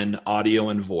on audio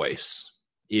and voice.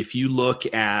 If you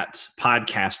look at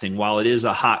podcasting, while it is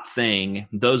a hot thing,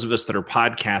 those of us that are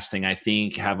podcasting, I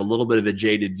think, have a little bit of a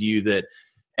jaded view that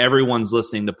everyone's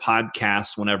listening to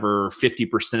podcasts whenever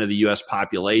 50% of the U.S.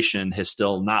 population has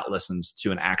still not listened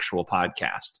to an actual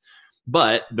podcast.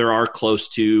 But there are close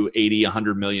to 80,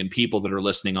 100 million people that are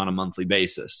listening on a monthly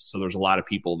basis. So there's a lot of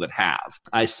people that have.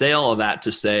 I say all of that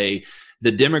to say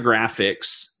the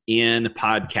demographics in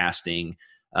podcasting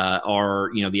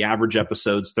the average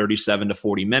episode's 37 to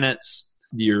 40 minutes.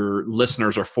 Your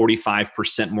listeners are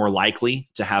 45% more likely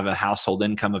to have a household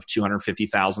income of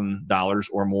 $250,000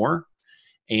 or more.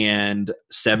 And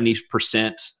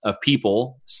 70% of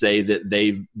people say that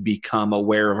they've become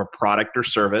aware of a product or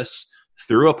service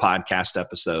through a podcast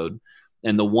episode.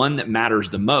 And the one that matters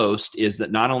the most is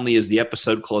that not only is the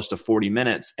episode close to 40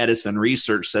 minutes, Edison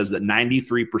Research says that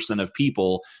 93% of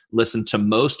people listen to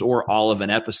most or all of an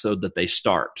episode that they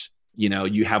start.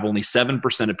 You have only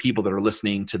 7% of people that are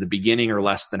listening to the beginning or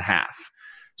less than half.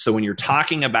 So when you're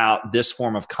talking about this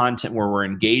form of content where we're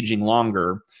engaging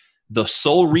longer, the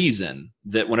sole reason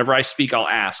that whenever I speak, I'll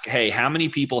ask, hey, how many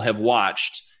people have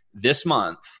watched this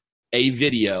month a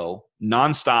video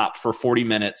nonstop for 40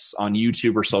 minutes on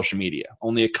YouTube or social media?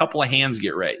 Only a couple of hands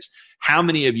get raised. How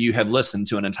many of you have listened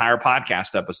to an entire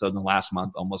podcast episode in the last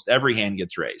month? Almost every hand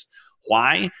gets raised.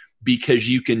 Why? Because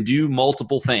you can do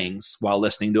multiple things while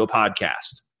listening to a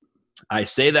podcast. I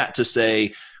say that to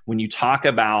say, when you talk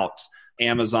about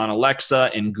Amazon Alexa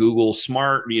and Google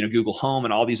Smart, Google Home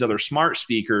and all these other smart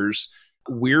speakers,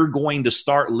 we're going to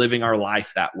start living our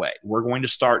life that way. We're going to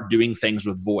start doing things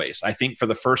with voice. I think for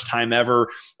the first time ever,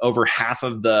 over half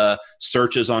of the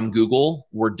searches on Google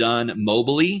were done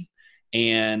mobily.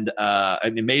 And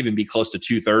it may even be close to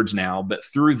 2/3 now, but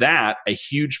through that, a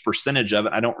huge percentage of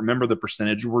it, I don't remember the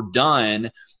percentage, were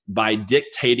done by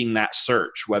dictating that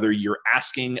search, whether you're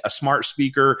asking a smart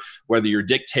speaker, whether you're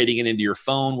dictating it into your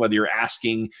phone, whether you're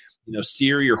asking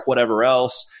Siri or whatever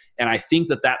else. And I think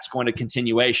that that's going to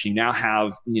continuation. You now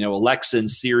have Alexa and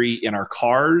Siri in our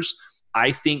cars.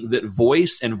 I think that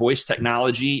voice and voice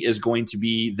technology is going to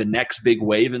be the next big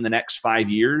wave in the next 5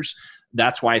 years.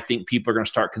 That's why I think people are going to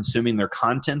start consuming their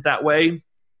content that way.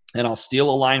 And I'll steal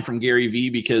a line from Gary Vee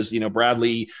because,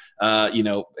 Bradley,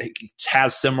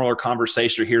 has similar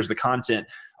conversation. Here's the content.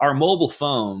 Our mobile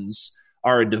phones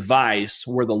are a device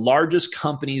where the largest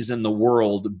companies in the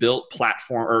world built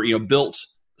platform or, built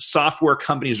software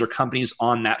companies or companies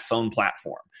on that phone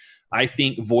platform. I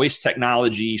think voice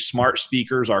technology, smart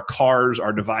speakers, our cars,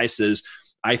 our devices,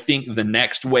 I think the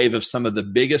next wave of some of the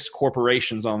biggest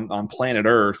corporations on planet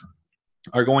Earth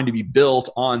are going to be built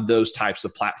on those types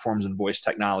of platforms and voice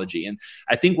technology. And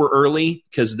I think we're early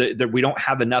because we don't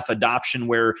have enough adoption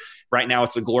where right now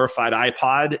it's a glorified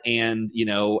iPod and,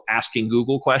 asking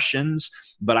Google questions.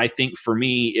 But I think for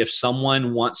me, if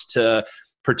someone wants to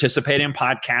participate in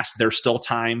podcasts, there's still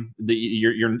time.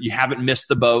 You haven't missed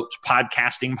the boat.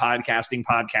 Podcasting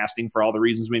for all the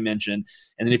reasons we mentioned.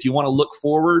 And then if you want to look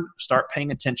forward, start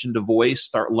paying attention to voice,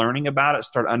 start learning about it,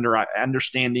 start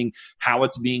understanding how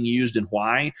it's being used and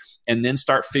why, and then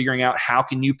start figuring out how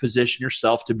can you position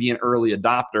yourself to be an early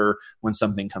adopter when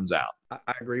something comes out.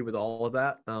 I agree with all of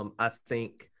that. I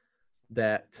think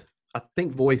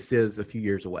voice is a few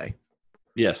years away.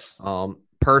 Yes.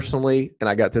 Personally, and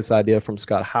I got this idea from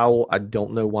Scott Howell, I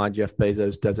don't know why Jeff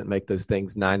Bezos doesn't make those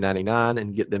things $9.99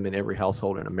 and get them in every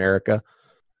household in America.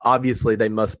 Obviously, they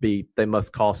must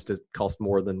cost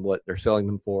more than what they're selling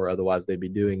them for. Otherwise, they'd be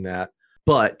doing that.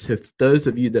 But to those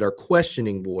of you that are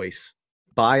questioning voice,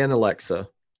 buy an Alexa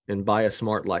and buy a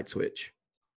smart light switch.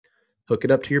 Hook it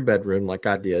up to your bedroom like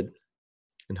I did,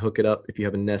 and hook it up if you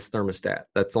have a Nest thermostat.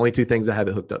 That's the only two things I have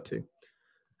it hooked up to.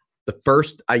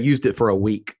 I used it for a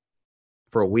week.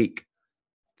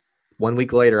 1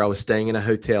 week later, I was staying in a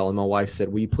hotel and my wife said,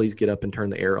 will you please get up and turn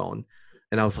the air on?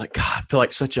 And I was like, God, I feel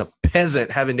like such a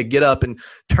peasant having to get up and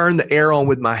turn the air on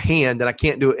with my hand and I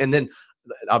can't do it. And then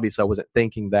obviously I wasn't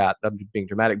thinking that, I'm being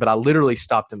dramatic, but I literally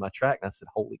stopped in my track and I said,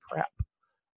 holy crap,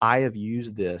 I have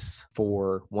used this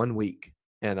for 1 week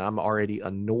and I'm already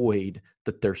annoyed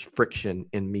that there's friction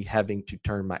in me having to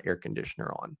turn my air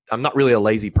conditioner on. I'm not really a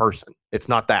lazy person. It's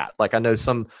not that. Like I know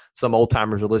some old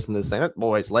timers are listening to this saying,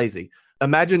 boy, it's lazy.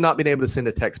 Imagine not being able to send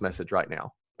a text message right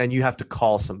now and you have to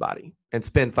call somebody and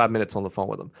spend 5 minutes on the phone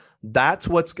with them. That's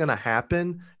what's going to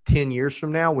happen 10 years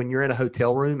from now when you're in a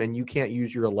hotel room and you can't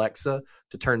use your Alexa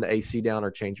to turn the AC down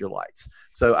or change your lights.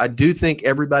 So I do think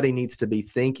everybody needs to be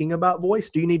thinking about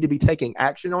voice. Do you need to be taking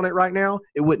action on it right now?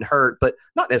 It wouldn't hurt, but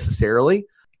not necessarily.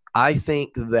 I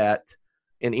think that,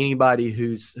 and anybody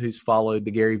who's followed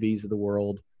the Gary V's of the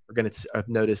world are going to have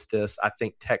noticed this. I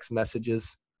think text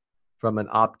messages from an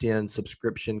opt-in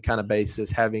subscription kind of basis,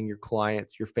 having your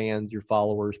clients, your fans, your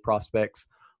followers, prospects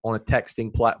on a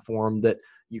texting platform that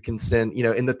you can send,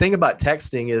 and the thing about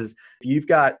texting is if you've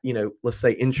got, let's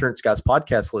say Insurance Guys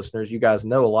podcast listeners, you guys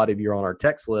know a lot of you are on our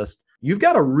text list. You've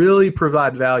got to really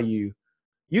provide value.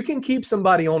 You can keep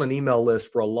somebody on an email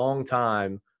list for a long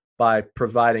time by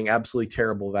providing absolutely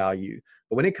terrible value.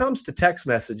 But when it comes to text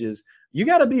messages, you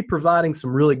got to be providing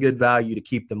some really good value to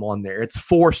keep them on there. It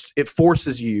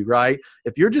forces you, right?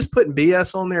 If you're just putting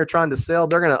BS on there trying to sell,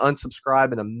 they're going to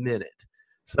unsubscribe in a minute.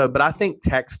 So, but I think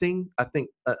texting,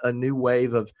 a new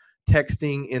wave of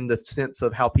texting in the sense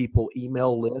of how people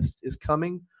email list is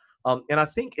coming. And I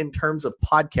think in terms of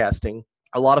podcasting,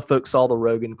 a lot of folks saw the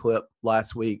Rogan clip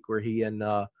last week where he and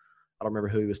I don't remember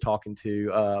who he was talking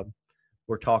to.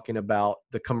 We're talking about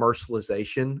the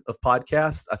commercialization of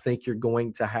podcasts. I think you're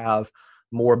going to have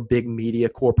more big media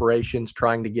corporations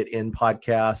trying to get in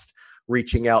podcasts,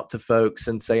 reaching out to folks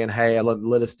and saying, hey,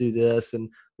 let us do this, and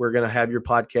we're going to have your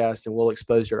podcast and we'll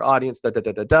expose your audience,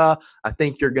 I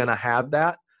think you're going to have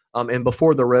that. And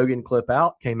before the Rogan clip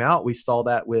came out, we saw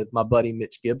that with my buddy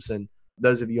Mitch Gibson.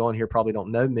 Those of you on here probably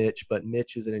don't know Mitch, but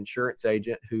Mitch is an insurance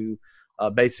agent who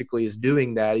basically is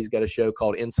doing that. He's got a show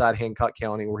called Inside Hancock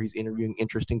County where he's interviewing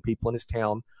interesting people in his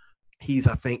town.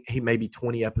 I think he may be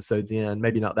 20 episodes in,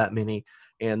 maybe not that many.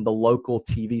 And the local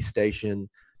TV station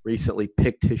recently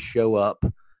picked his show up,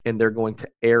 and they're going to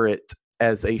air it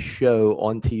as a show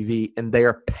on TV, and they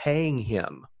are paying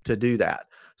him to do that.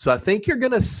 So I think you're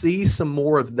going to see some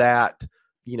more of that,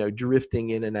 drifting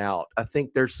in and out. I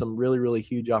think there's some really, really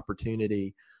huge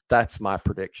opportunity. That's my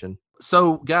prediction.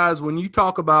 So, guys, when you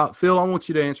talk about, Phil, I want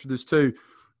you to answer this too.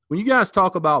 When you guys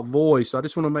talk about voice, I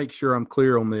just want to make sure I'm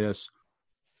clear on this.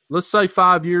 Let's say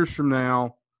 5 years from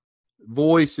now,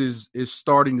 voice is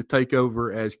starting to take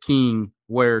over as king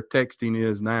where texting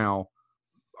is now.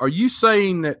 Are you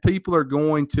saying that people are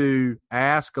going to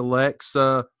ask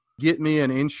Alexa, get me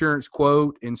an insurance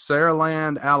quote in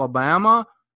Saraland, Alabama,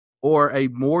 or a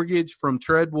mortgage from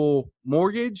Treadwell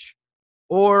Mortgage?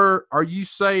 Or are you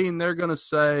saying they're going to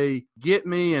say, get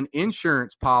me an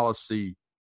insurance policy?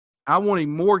 I want a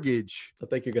mortgage. I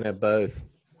think you're going to have both.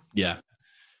 Yeah.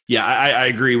 Yeah, I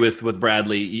agree with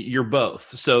Bradley. You're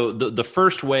both. So the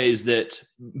first ways that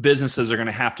businesses are going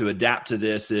to have to adapt to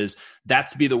this is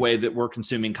that's be the way that we're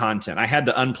consuming content. I had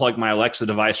to unplug my Alexa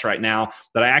device right now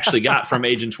that I actually got from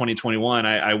Agent 2021.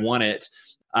 I won it.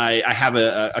 I have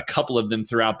a couple of them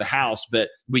throughout the house, but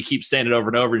we keep saying it over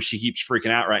and over and she keeps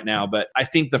freaking out right now. But I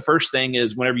think the first thing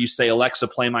is whenever you say, Alexa,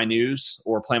 play my news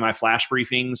or play my flash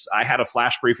briefings. I had a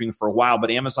flash briefing for a while, but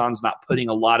Amazon's not putting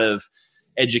a lot of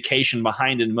education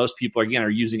behind it. And most people, again, are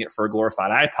using it for a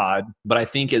glorified iPod. But I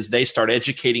think as they start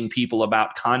educating people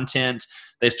about content,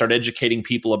 they start educating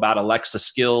people about Alexa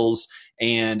skills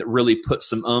and really put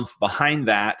some oomph behind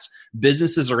that,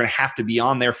 businesses are going to have to be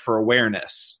on there for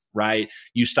awareness. Right?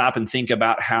 You stop and think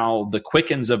about how the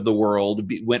Quickens of the world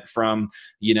went from,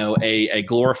 a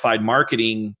glorified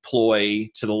marketing ploy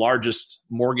to the largest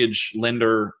mortgage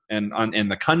lender in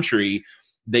the country.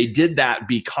 They did that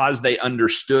because they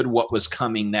understood what was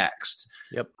coming next.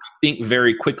 Yep. I think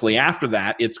very quickly after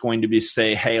that, it's going to be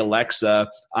say, hey, Alexa,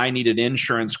 I need an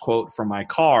insurance quote for my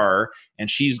car. And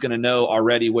she's going to know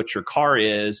already what your car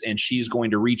is. And she's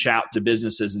going to reach out to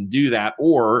businesses and do that.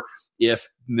 Or if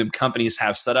the companies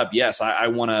have set up, yes, I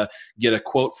want to get a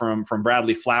quote from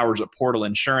Bradley Flowers at Portal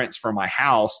Insurance for my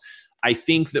house. I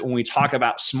think that when we talk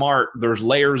about smart, there's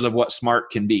layers of what smart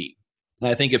can be. And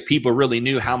I think if people really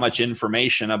knew how much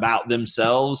information about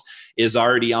themselves is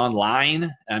already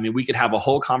online, I mean, we could have a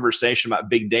whole conversation about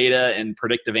big data and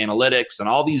predictive analytics and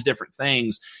all these different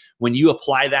things. When you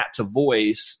apply that to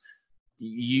voice,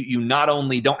 you not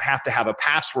only don't have to have a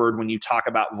password when you talk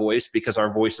about voice because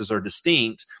our voices are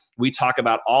distinct. We talk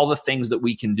about all the things that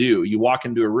we can do. You walk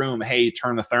into a room, hey,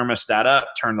 turn the thermostat up,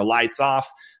 turn the lights off,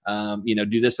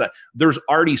 do this, that. There's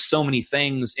already so many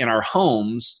things in our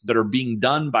homes that are being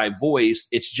done by voice.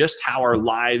 It's just how our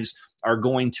lives are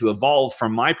going to evolve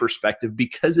from my perspective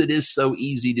because it is so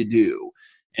easy to do.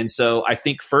 And so I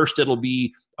think first it'll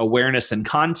be awareness and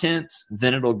content,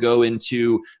 then it'll go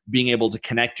into being able to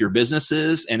connect your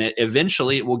businesses. And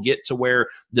eventually it will get to where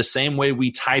the same way we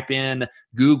type in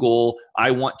Google, I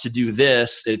want to do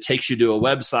this, it takes you to a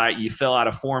website, you fill out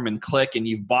a form and click and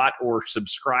you've bought or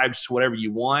subscribed to whatever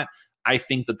you want. I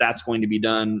think that that's going to be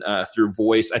done through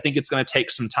voice. I think it's going to take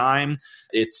some time.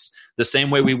 It's the same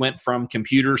way we went from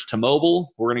computers to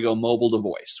mobile. We're going to go mobile to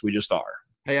voice. We just are.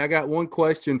 Hey, I got one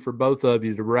question for both of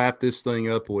you to wrap this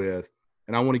thing up with.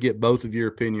 And I want to get both of your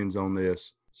opinions on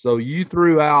this. So you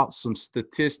threw out some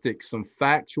statistics, some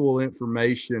factual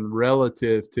information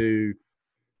relative to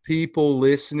people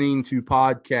listening to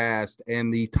podcasts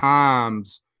and the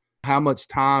times, how much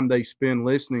time they spend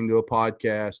listening to a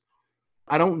podcast.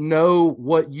 I don't know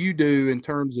what you do in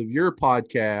terms of your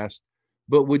podcast,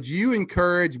 but would you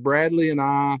encourage Bradley and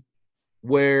I,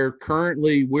 where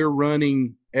currently we're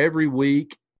running every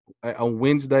week on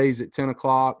Wednesdays at 10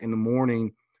 o'clock in the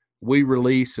morning, we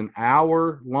release an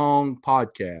hour-long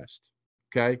podcast.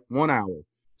 Okay. 1 hour.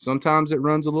 Sometimes it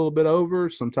runs a little bit over.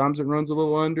 Sometimes it runs a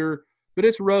little under, but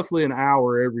it's roughly an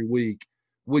hour every week.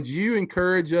 Would you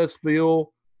encourage us,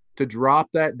 Phil, to drop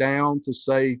that down to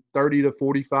say 30 to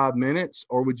 45 minutes,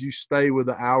 or would you stay with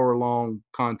the hour-long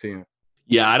content?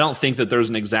 Yeah, I don't think that there's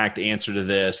an exact answer to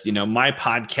this. My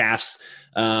podcasts,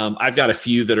 I've got a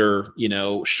few that are,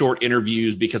 short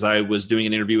interviews because I was doing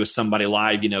an interview with somebody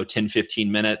live, 10,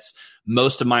 15 minutes.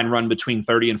 Most of mine run between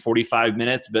 30 and 45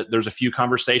 minutes, but there's a few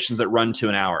conversations that run to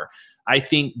an hour. I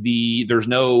think there's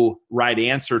no right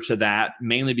answer to that,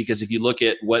 mainly because if you look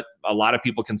at what a lot of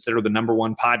people consider the number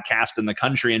one podcast in the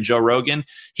country, and Joe Rogan,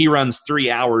 he runs 3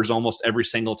 hours almost every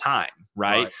single time,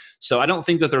 right? So I don't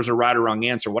think that there's a right or wrong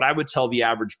answer. What I would tell the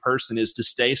average person is to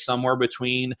stay somewhere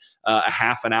between a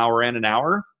half an hour and an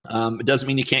hour. It doesn't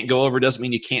mean you can't go over, doesn't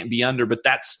mean you can't be under, but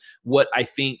that's what I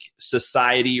think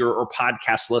society or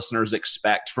podcast listeners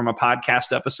expect from a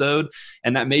podcast episode.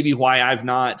 And that may be why I've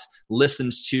not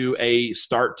listened to a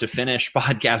start to finish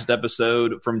podcast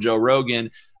episode from Joe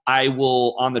Rogan. I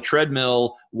will, on the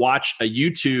treadmill, watch a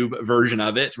YouTube version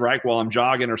of it, right, while I'm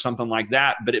jogging or something like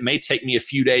that, but it may take me a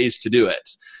few days to do it.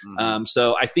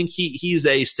 So I think he's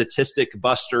a statistic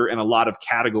buster in a lot of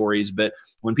categories, but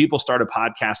when people start a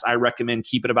podcast, I recommend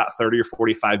keep it about 30 or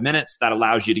 45 minutes. That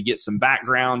allows you to get some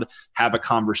background, have a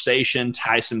conversation,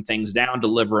 tie some things down,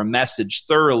 deliver a message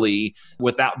thoroughly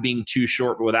without being too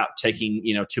short, but without taking,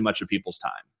 too much of people's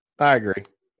time. I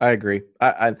agree.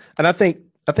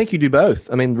 I think you do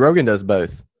both. I mean, Rogan does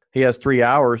both. He has 3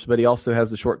 hours, but he also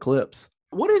has the short clips.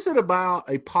 What is it about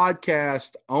a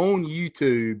podcast on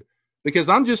YouTube? Because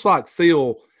I'm just like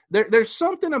Phil. There's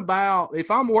something about,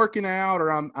 if I'm working out or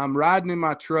I'm riding in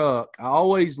my truck, I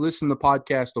always listen to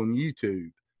podcasts on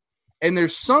YouTube. And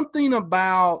there's something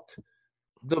about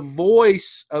the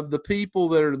voice of the people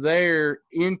that are there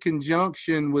in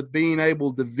conjunction with being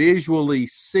able to visually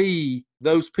see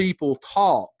those people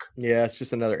talk. Yeah, it's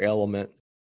just another element.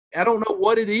 I don't know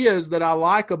what it is that I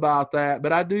like about that,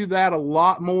 but I do that a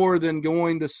lot more than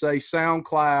going to, say,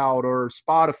 SoundCloud or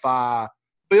Spotify.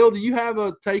 Phil, do you have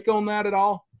a take on that at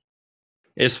all?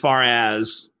 As far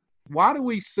as? Why do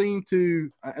we seem to,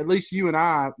 at least you and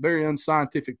I, very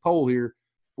unscientific poll here,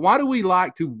 why do we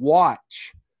like to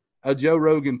watch a Joe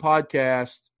Rogan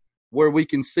podcast where we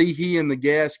can see he and the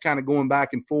guest kind of going back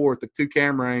and forth, the two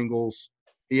camera angles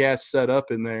he has set up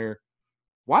in there?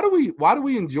 Why do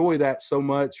we enjoy that so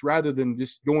much rather than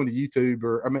just going to YouTube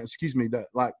or,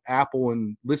 like Apple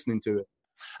and listening to it?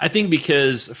 I think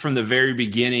because from the very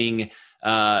beginning,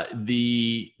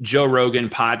 the Joe Rogan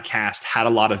podcast had a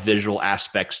lot of visual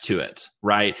aspects to it,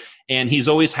 right? And he's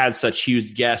always had such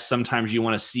huge guests. Sometimes you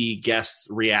want to see guests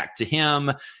react to him.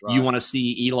 Right. You want to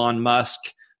see Elon Musk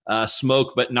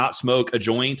smoke but not smoke a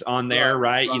joint on there,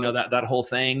 right? That whole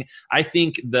thing. I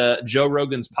think the Joe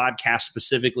Rogan's podcast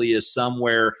specifically is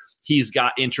somewhere he's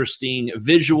got interesting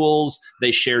visuals.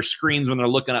 They share screens when they're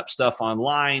looking up stuff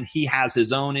online. He has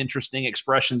his own interesting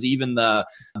expressions. Even the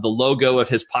logo of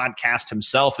his podcast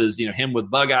himself is, him with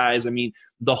bug eyes. I mean,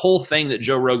 the whole thing that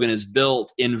Joe Rogan has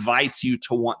built invites you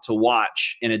to want to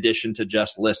watch in addition to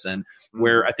just listen,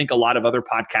 where I think a lot of other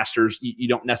podcasters, you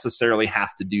don't necessarily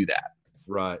have to do that.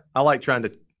 Right. I like trying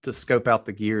to scope out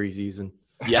the gear he's using.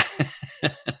 Yeah.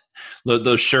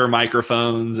 Those Shure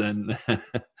microphones and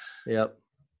Yep.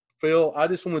 Phil, I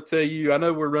just want to tell you, I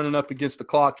know we're running up against the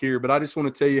clock here, but I just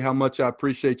want to tell you how much I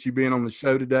appreciate you being on the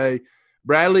show today.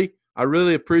 Bradley, I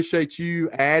really appreciate you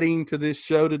adding to this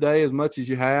show today as much as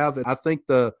you have. And I think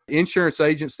the insurance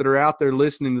agents that are out there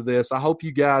listening to this, I hope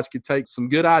you guys could take some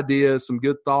good ideas, some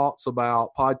good thoughts about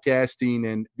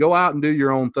podcasting and go out and do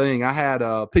your own thing. I had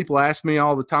people ask me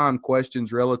all the time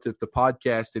questions relative to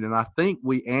podcasting, and I think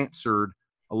we answered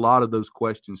a lot of those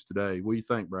questions today. What do you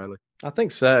think, Bradley? I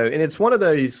think so. And it's one of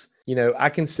those, I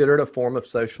consider it a form of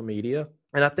social media.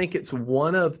 And I think it's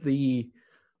one of the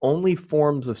only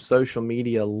forms of social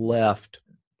media left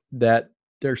that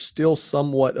there's still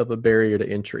somewhat of a barrier to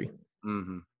entry.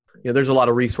 Mm-hmm. There's a lot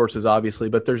of resources, obviously,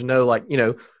 but there's no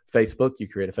Facebook, you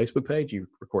create a Facebook page, you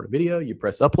record a video, you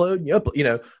press upload,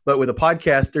 but with a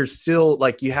podcast, there's still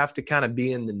you have to kind of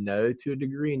be in the know to a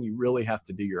degree, and you really have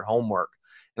to do your homework.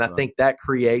 And I think that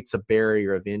creates a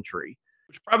barrier of entry.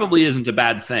 Which probably isn't a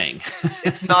bad thing.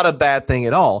 It's not a bad thing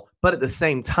at all. But at the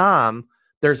same time,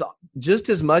 there's just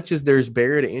as much as there's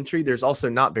barrier to entry, there's also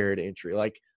not barrier to entry.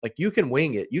 Like you can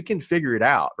wing it. You can figure it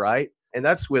out, right? And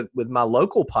that's with my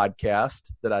local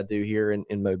podcast that I do here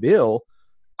in Mobile.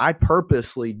 I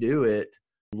purposely do it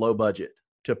low budget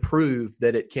to prove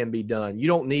that it can be done. You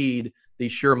don't need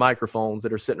these Shure microphones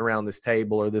that are sitting around this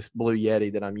table or this Blue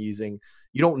Yeti that I'm using.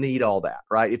 You don't need all that,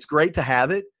 right? It's great to have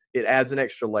it. It adds an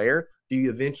extra layer. Do you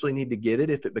eventually need to get it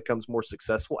if it becomes more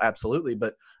successful? Absolutely.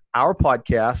 But our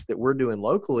podcast that we're doing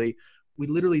locally, we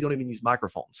literally don't even use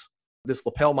microphones. This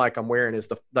lapel mic I'm wearing is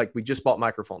we just bought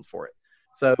microphones for it.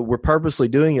 So we're purposely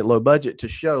doing it low budget to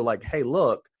show like, hey,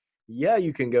 look, yeah,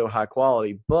 you can go high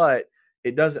quality, but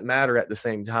it doesn't matter at the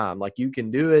same time. Like you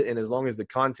can do it. And as long as the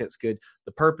content's good,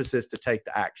 the purpose is to take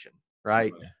the action,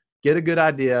 right? Get a good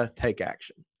idea, take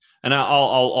action. And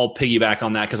I'll piggyback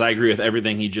on that because I agree with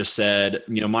everything he just said.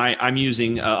 I'm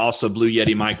using also Blue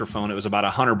Yeti microphone. It was about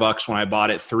 $100 when I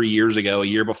bought it 3 years ago, a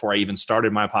year before I even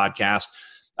started my podcast.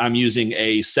 I'm using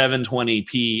a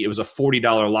 720p. It was a $40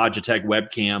 Logitech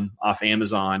webcam off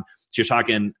Amazon. So you're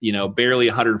talking, barely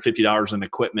 $150 in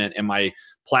equipment, and my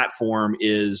platform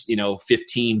is,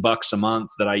 $15 a month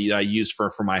that I use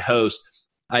for my host.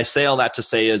 I say all that to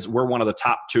say is we're one of the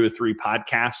top 2 or 3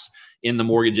 podcasts in the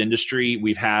mortgage industry.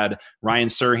 We've had Ryan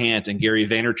Serhant and Gary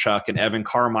Vaynerchuk and Evan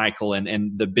Carmichael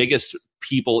and the biggest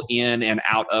people in and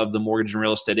out of the mortgage and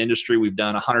real estate industry. We've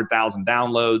done 100,000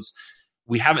 downloads.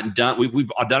 We've done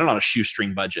it on a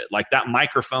shoestring budget. Like that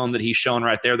microphone that he's showing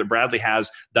right there that Bradley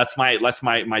has, that's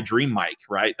my dream mic,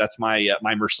 right? That's my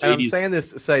Mercedes. And I'm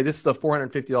saying this is a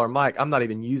 $450 mic. I'm not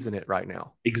even using it right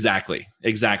now. Exactly.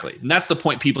 And that's the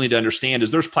point people need to understand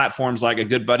is there's platforms like a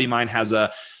good buddy of mine has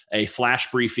a flash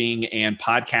briefing and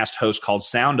podcast host called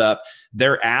SoundUp.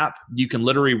 Their app, you can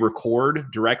literally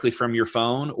record directly from your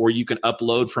phone, or you can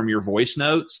upload from your voice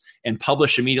notes and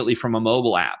publish immediately from a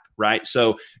mobile app, right?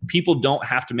 So people don't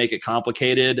have to make it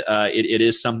complicated. It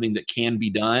is something that can be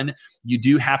done. You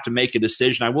do have to make a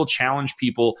decision. I will challenge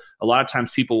people. A lot of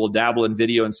times people will dabble in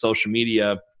video and social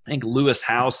media. I think Lewis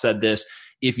Howe said this.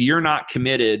 If you're not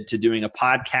committed to doing a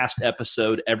podcast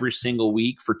episode every single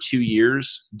week for 2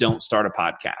 years, don't start a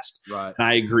podcast. Right. And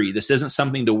I agree. This isn't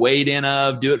something to wade in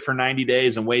of, do it for 90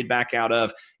 days and wade back out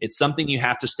of. It's something you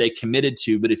have to stay committed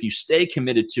to. But if you stay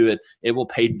committed to it, it will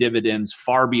pay dividends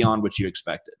far beyond what you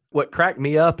expected. What cracked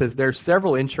me up is there's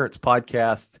several insurance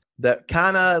podcasts that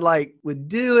kind of like would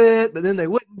do it, but then they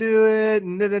wouldn't do it.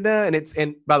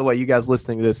 And by the way, you guys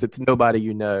listening to this, it's nobody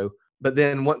you know. But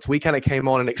then once we kind of came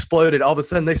on and exploded, all of a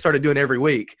sudden they started doing every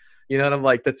week. And I'm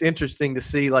like, that's interesting to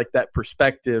see like that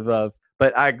perspective of,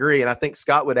 but I agree. And I think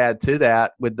Scott would add to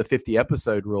that with the 50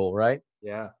 episode rule, right?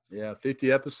 Yeah.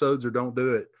 50 episodes or don't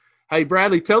do it. Hey,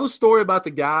 Bradley, tell the story about the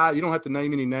guy. You don't have to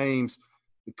name any names.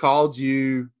 He called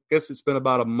you, I guess it's been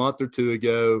about a month or 2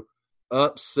 ago,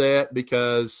 upset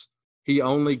because he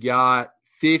only got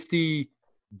 50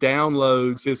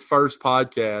 downloads his first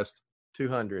podcast.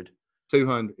 200,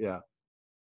 yeah.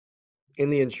 In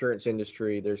the insurance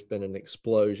industry, there's been an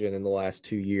explosion in the last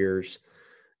 2 years,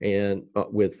 and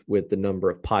with the number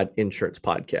of insurance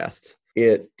podcasts.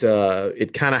 It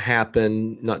kind of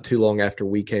happened not too long after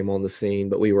we came on the scene,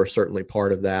 but we were certainly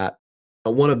part of that.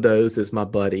 One of those is a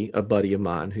buddy of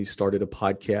mine who started a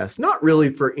podcast, not really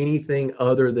for anything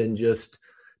other than just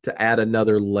to add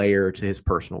another layer to his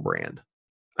personal brand.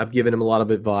 I've given him a lot of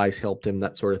advice, helped him,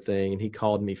 that sort of thing, and he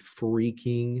called me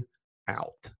freaking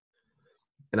out.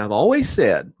 And I've always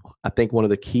said, I think one of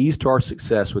the keys to our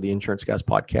success with the Insurance Guys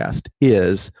podcast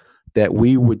is that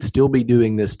we would still be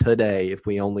doing this today if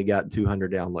we only got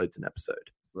 200 downloads an episode.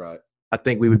 Right. I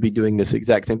think we would be doing this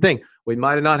exact same thing. We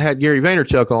might have not had Gary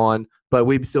Vaynerchuk on, but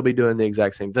we'd still be doing the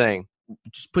exact same thing.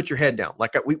 Just put your head down.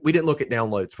 Like we didn't look at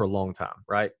downloads for a long time,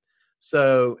 right?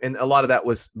 So, and a lot of that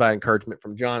was by encouragement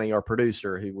from Johnny, our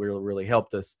producer, who really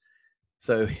helped us.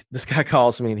 So this guy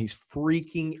calls me and he's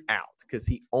freaking out because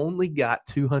he only got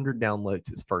 200 downloads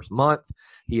his first month.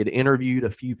 He had interviewed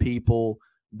a few people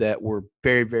that were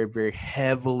very, very, very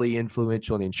heavily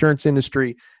influential in the insurance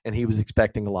industry, and he was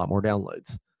expecting a lot more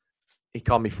downloads. He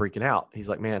called me freaking out. He's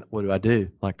like, man, what do I do?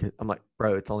 Like, I'm like,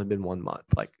 bro, it's only been 1 month.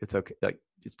 Like, it's okay. Like,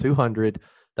 it's 200.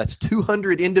 That's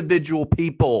 200 individual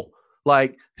people.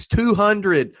 Like, it's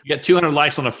 200. You got 200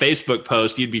 likes on a Facebook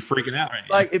post, you'd be freaking out right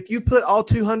now. Like, if you put all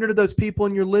 200 of those people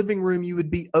in your living room, you would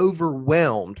be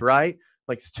overwhelmed, right?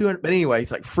 Like, it's 200. But anyway,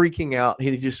 he's like freaking out.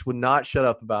 He just would not shut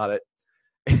up about it.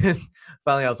 And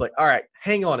finally, I was like, all right,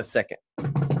 hang on a second.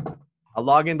 I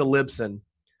log into Libsyn.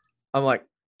 I'm like,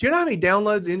 do you know how many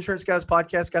downloads the Insurance Guys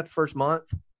podcast got the first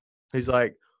month? He's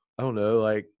like, I don't know,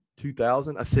 like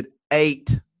 2,000. I said,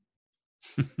 8.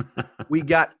 We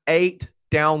got 8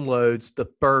 downloads the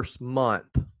first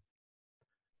month.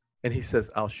 And he says,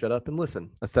 I'll shut up and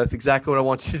listen. That's exactly what I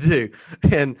want you to do.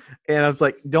 And I was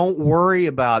like, don't worry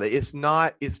about it. It's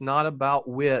not about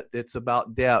width. It's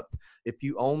about depth. If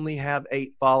you only have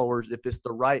 8 followers, if it's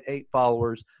the right 8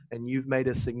 followers and you've made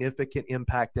a significant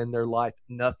impact in their life,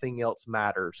 nothing else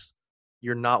matters.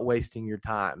 You're not wasting your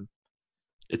time.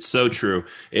 It's so true.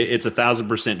 It's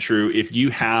 1,000% true. If you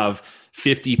have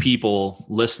 50 people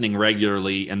listening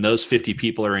regularly and those 50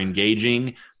 people are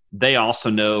engaging, they also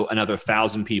know another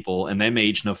 1,000 people, and they may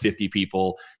each know 50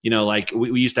 people. Like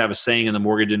we used to have a saying in the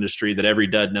mortgage industry that every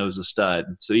dud knows a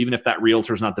stud. So even if that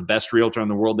realtor is not the best realtor in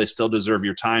the world, they still deserve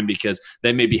your time because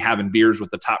they may be having beers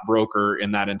with the top broker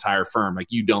in that entire firm. Like,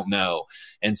 you don't know.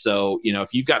 And so,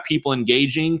 if you've got people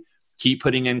engaging, keep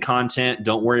putting in content.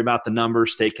 Don't worry about the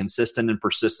numbers. Stay consistent and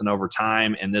persistent over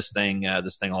time, and this thing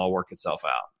will all work itself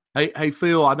out. Hey,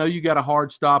 Phil, I know you got a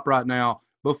hard stop right now.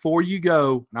 Before you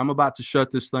go, and I'm about to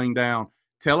shut this thing down,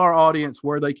 tell our audience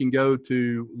where they can go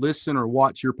to listen or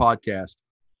watch your podcast.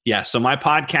 Yeah, so my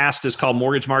podcast is called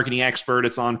Mortgage Marketing Expert.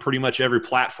 It's on pretty much every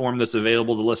platform that's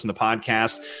available to listen to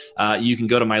podcasts. You can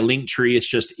go to my link tree. It's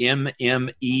just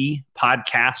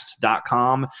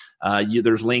mmepodcast.com.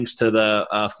 There's links to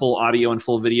the full audio and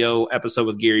full video episode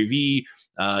with Gary Vee.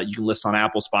 You can listen on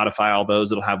Apple, Spotify, all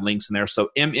those. It'll have links in there. So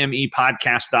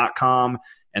mmepodcast.com.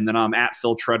 And then I'm at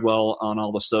Phil Treadwell on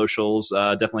all the socials.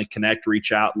 Definitely connect,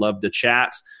 reach out, love to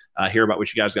chat, hear about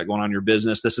what you guys got going on in your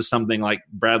business. This is something, like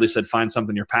Bradley said, find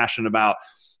something you're passionate about.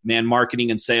 Man,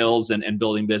 marketing and sales and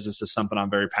building business is something I'm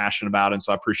very passionate about. And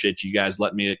so I appreciate you guys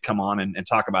letting me come on and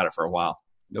talk about it for a while.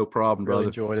 No problem, brother. Really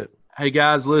enjoyed it. Hey,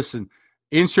 guys, listen,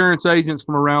 insurance agents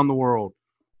from around the world,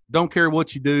 don't care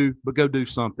what you do, but go do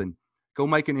something. Go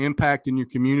make an impact in your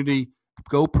community.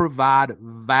 Go provide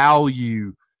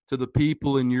value to the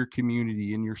people in your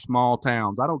community, in your small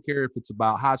towns. I don't care if it's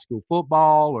about high school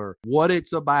football or what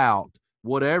it's about,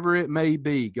 whatever it may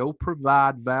be, go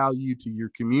provide value to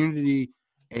your community.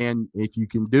 And if you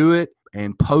can do it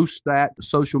and post that to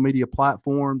social media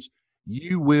platforms,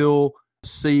 you will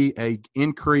see an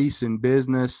increase in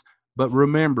business. But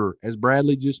remember, as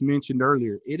Bradley just mentioned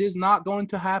earlier, it is not going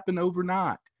to happen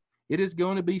overnight. It is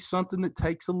going to be something that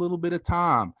takes a little bit of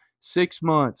time, 6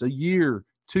 months, a year,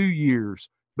 2 years.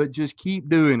 But just keep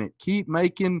doing it. Keep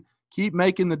making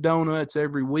the donuts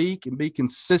every week and be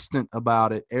consistent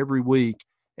about it every week,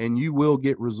 and you will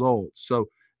get results. So,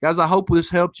 guys, I hope this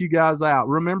helped you guys out.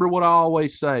 Remember what I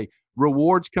always say,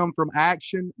 rewards come from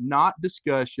action, not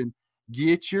discussion.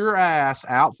 Get your ass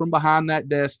out from behind that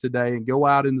desk today and go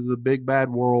out into the big bad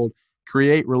world,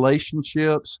 create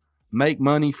relationships, make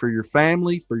money for your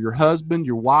family, for your husband,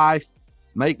 your wife,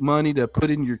 make money to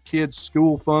put in your kids'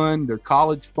 school fund, their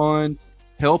college fund.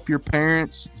 Help your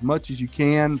parents as much as you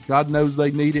can. God knows they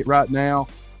need it right now.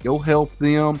 Go help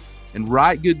them and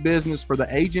write good business for the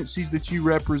agencies that you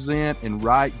represent and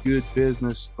write good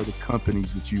business for the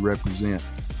companies that you represent.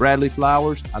 Bradley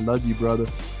Flowers, I love you, brother.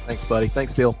 Thanks, buddy.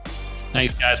 Thanks, Phil.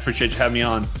 Thanks, guys. Appreciate you having me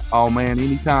on. Oh, man,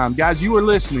 anytime. Guys, you are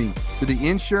listening to the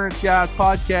Insurance Guys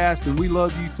podcast, and we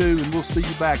love you too, and we'll see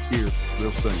you back here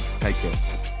real soon. Take care.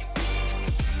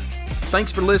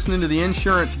 Thanks for listening to the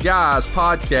Insurance Guys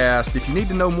podcast. If you need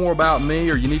to know more about me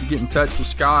or you need to get in touch with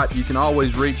Scott, you can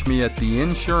always reach me at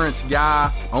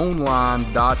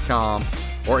theinsuranceguyonline.com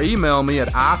or email me at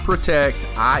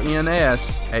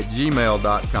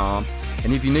iprotectins@gmail.com.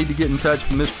 And if you need to get in touch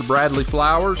with Mr. Bradley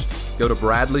Flowers, go to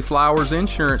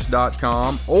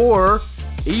bradleyflowersinsurance.com or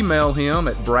email him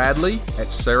at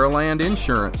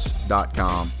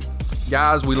bradley@saralandinsurance.com.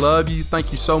 Guys, we love you.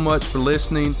 Thank you so much for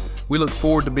listening. We look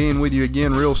forward to being with you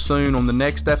again real soon on the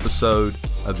next episode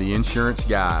of The Insurance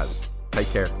Guys. Take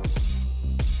care.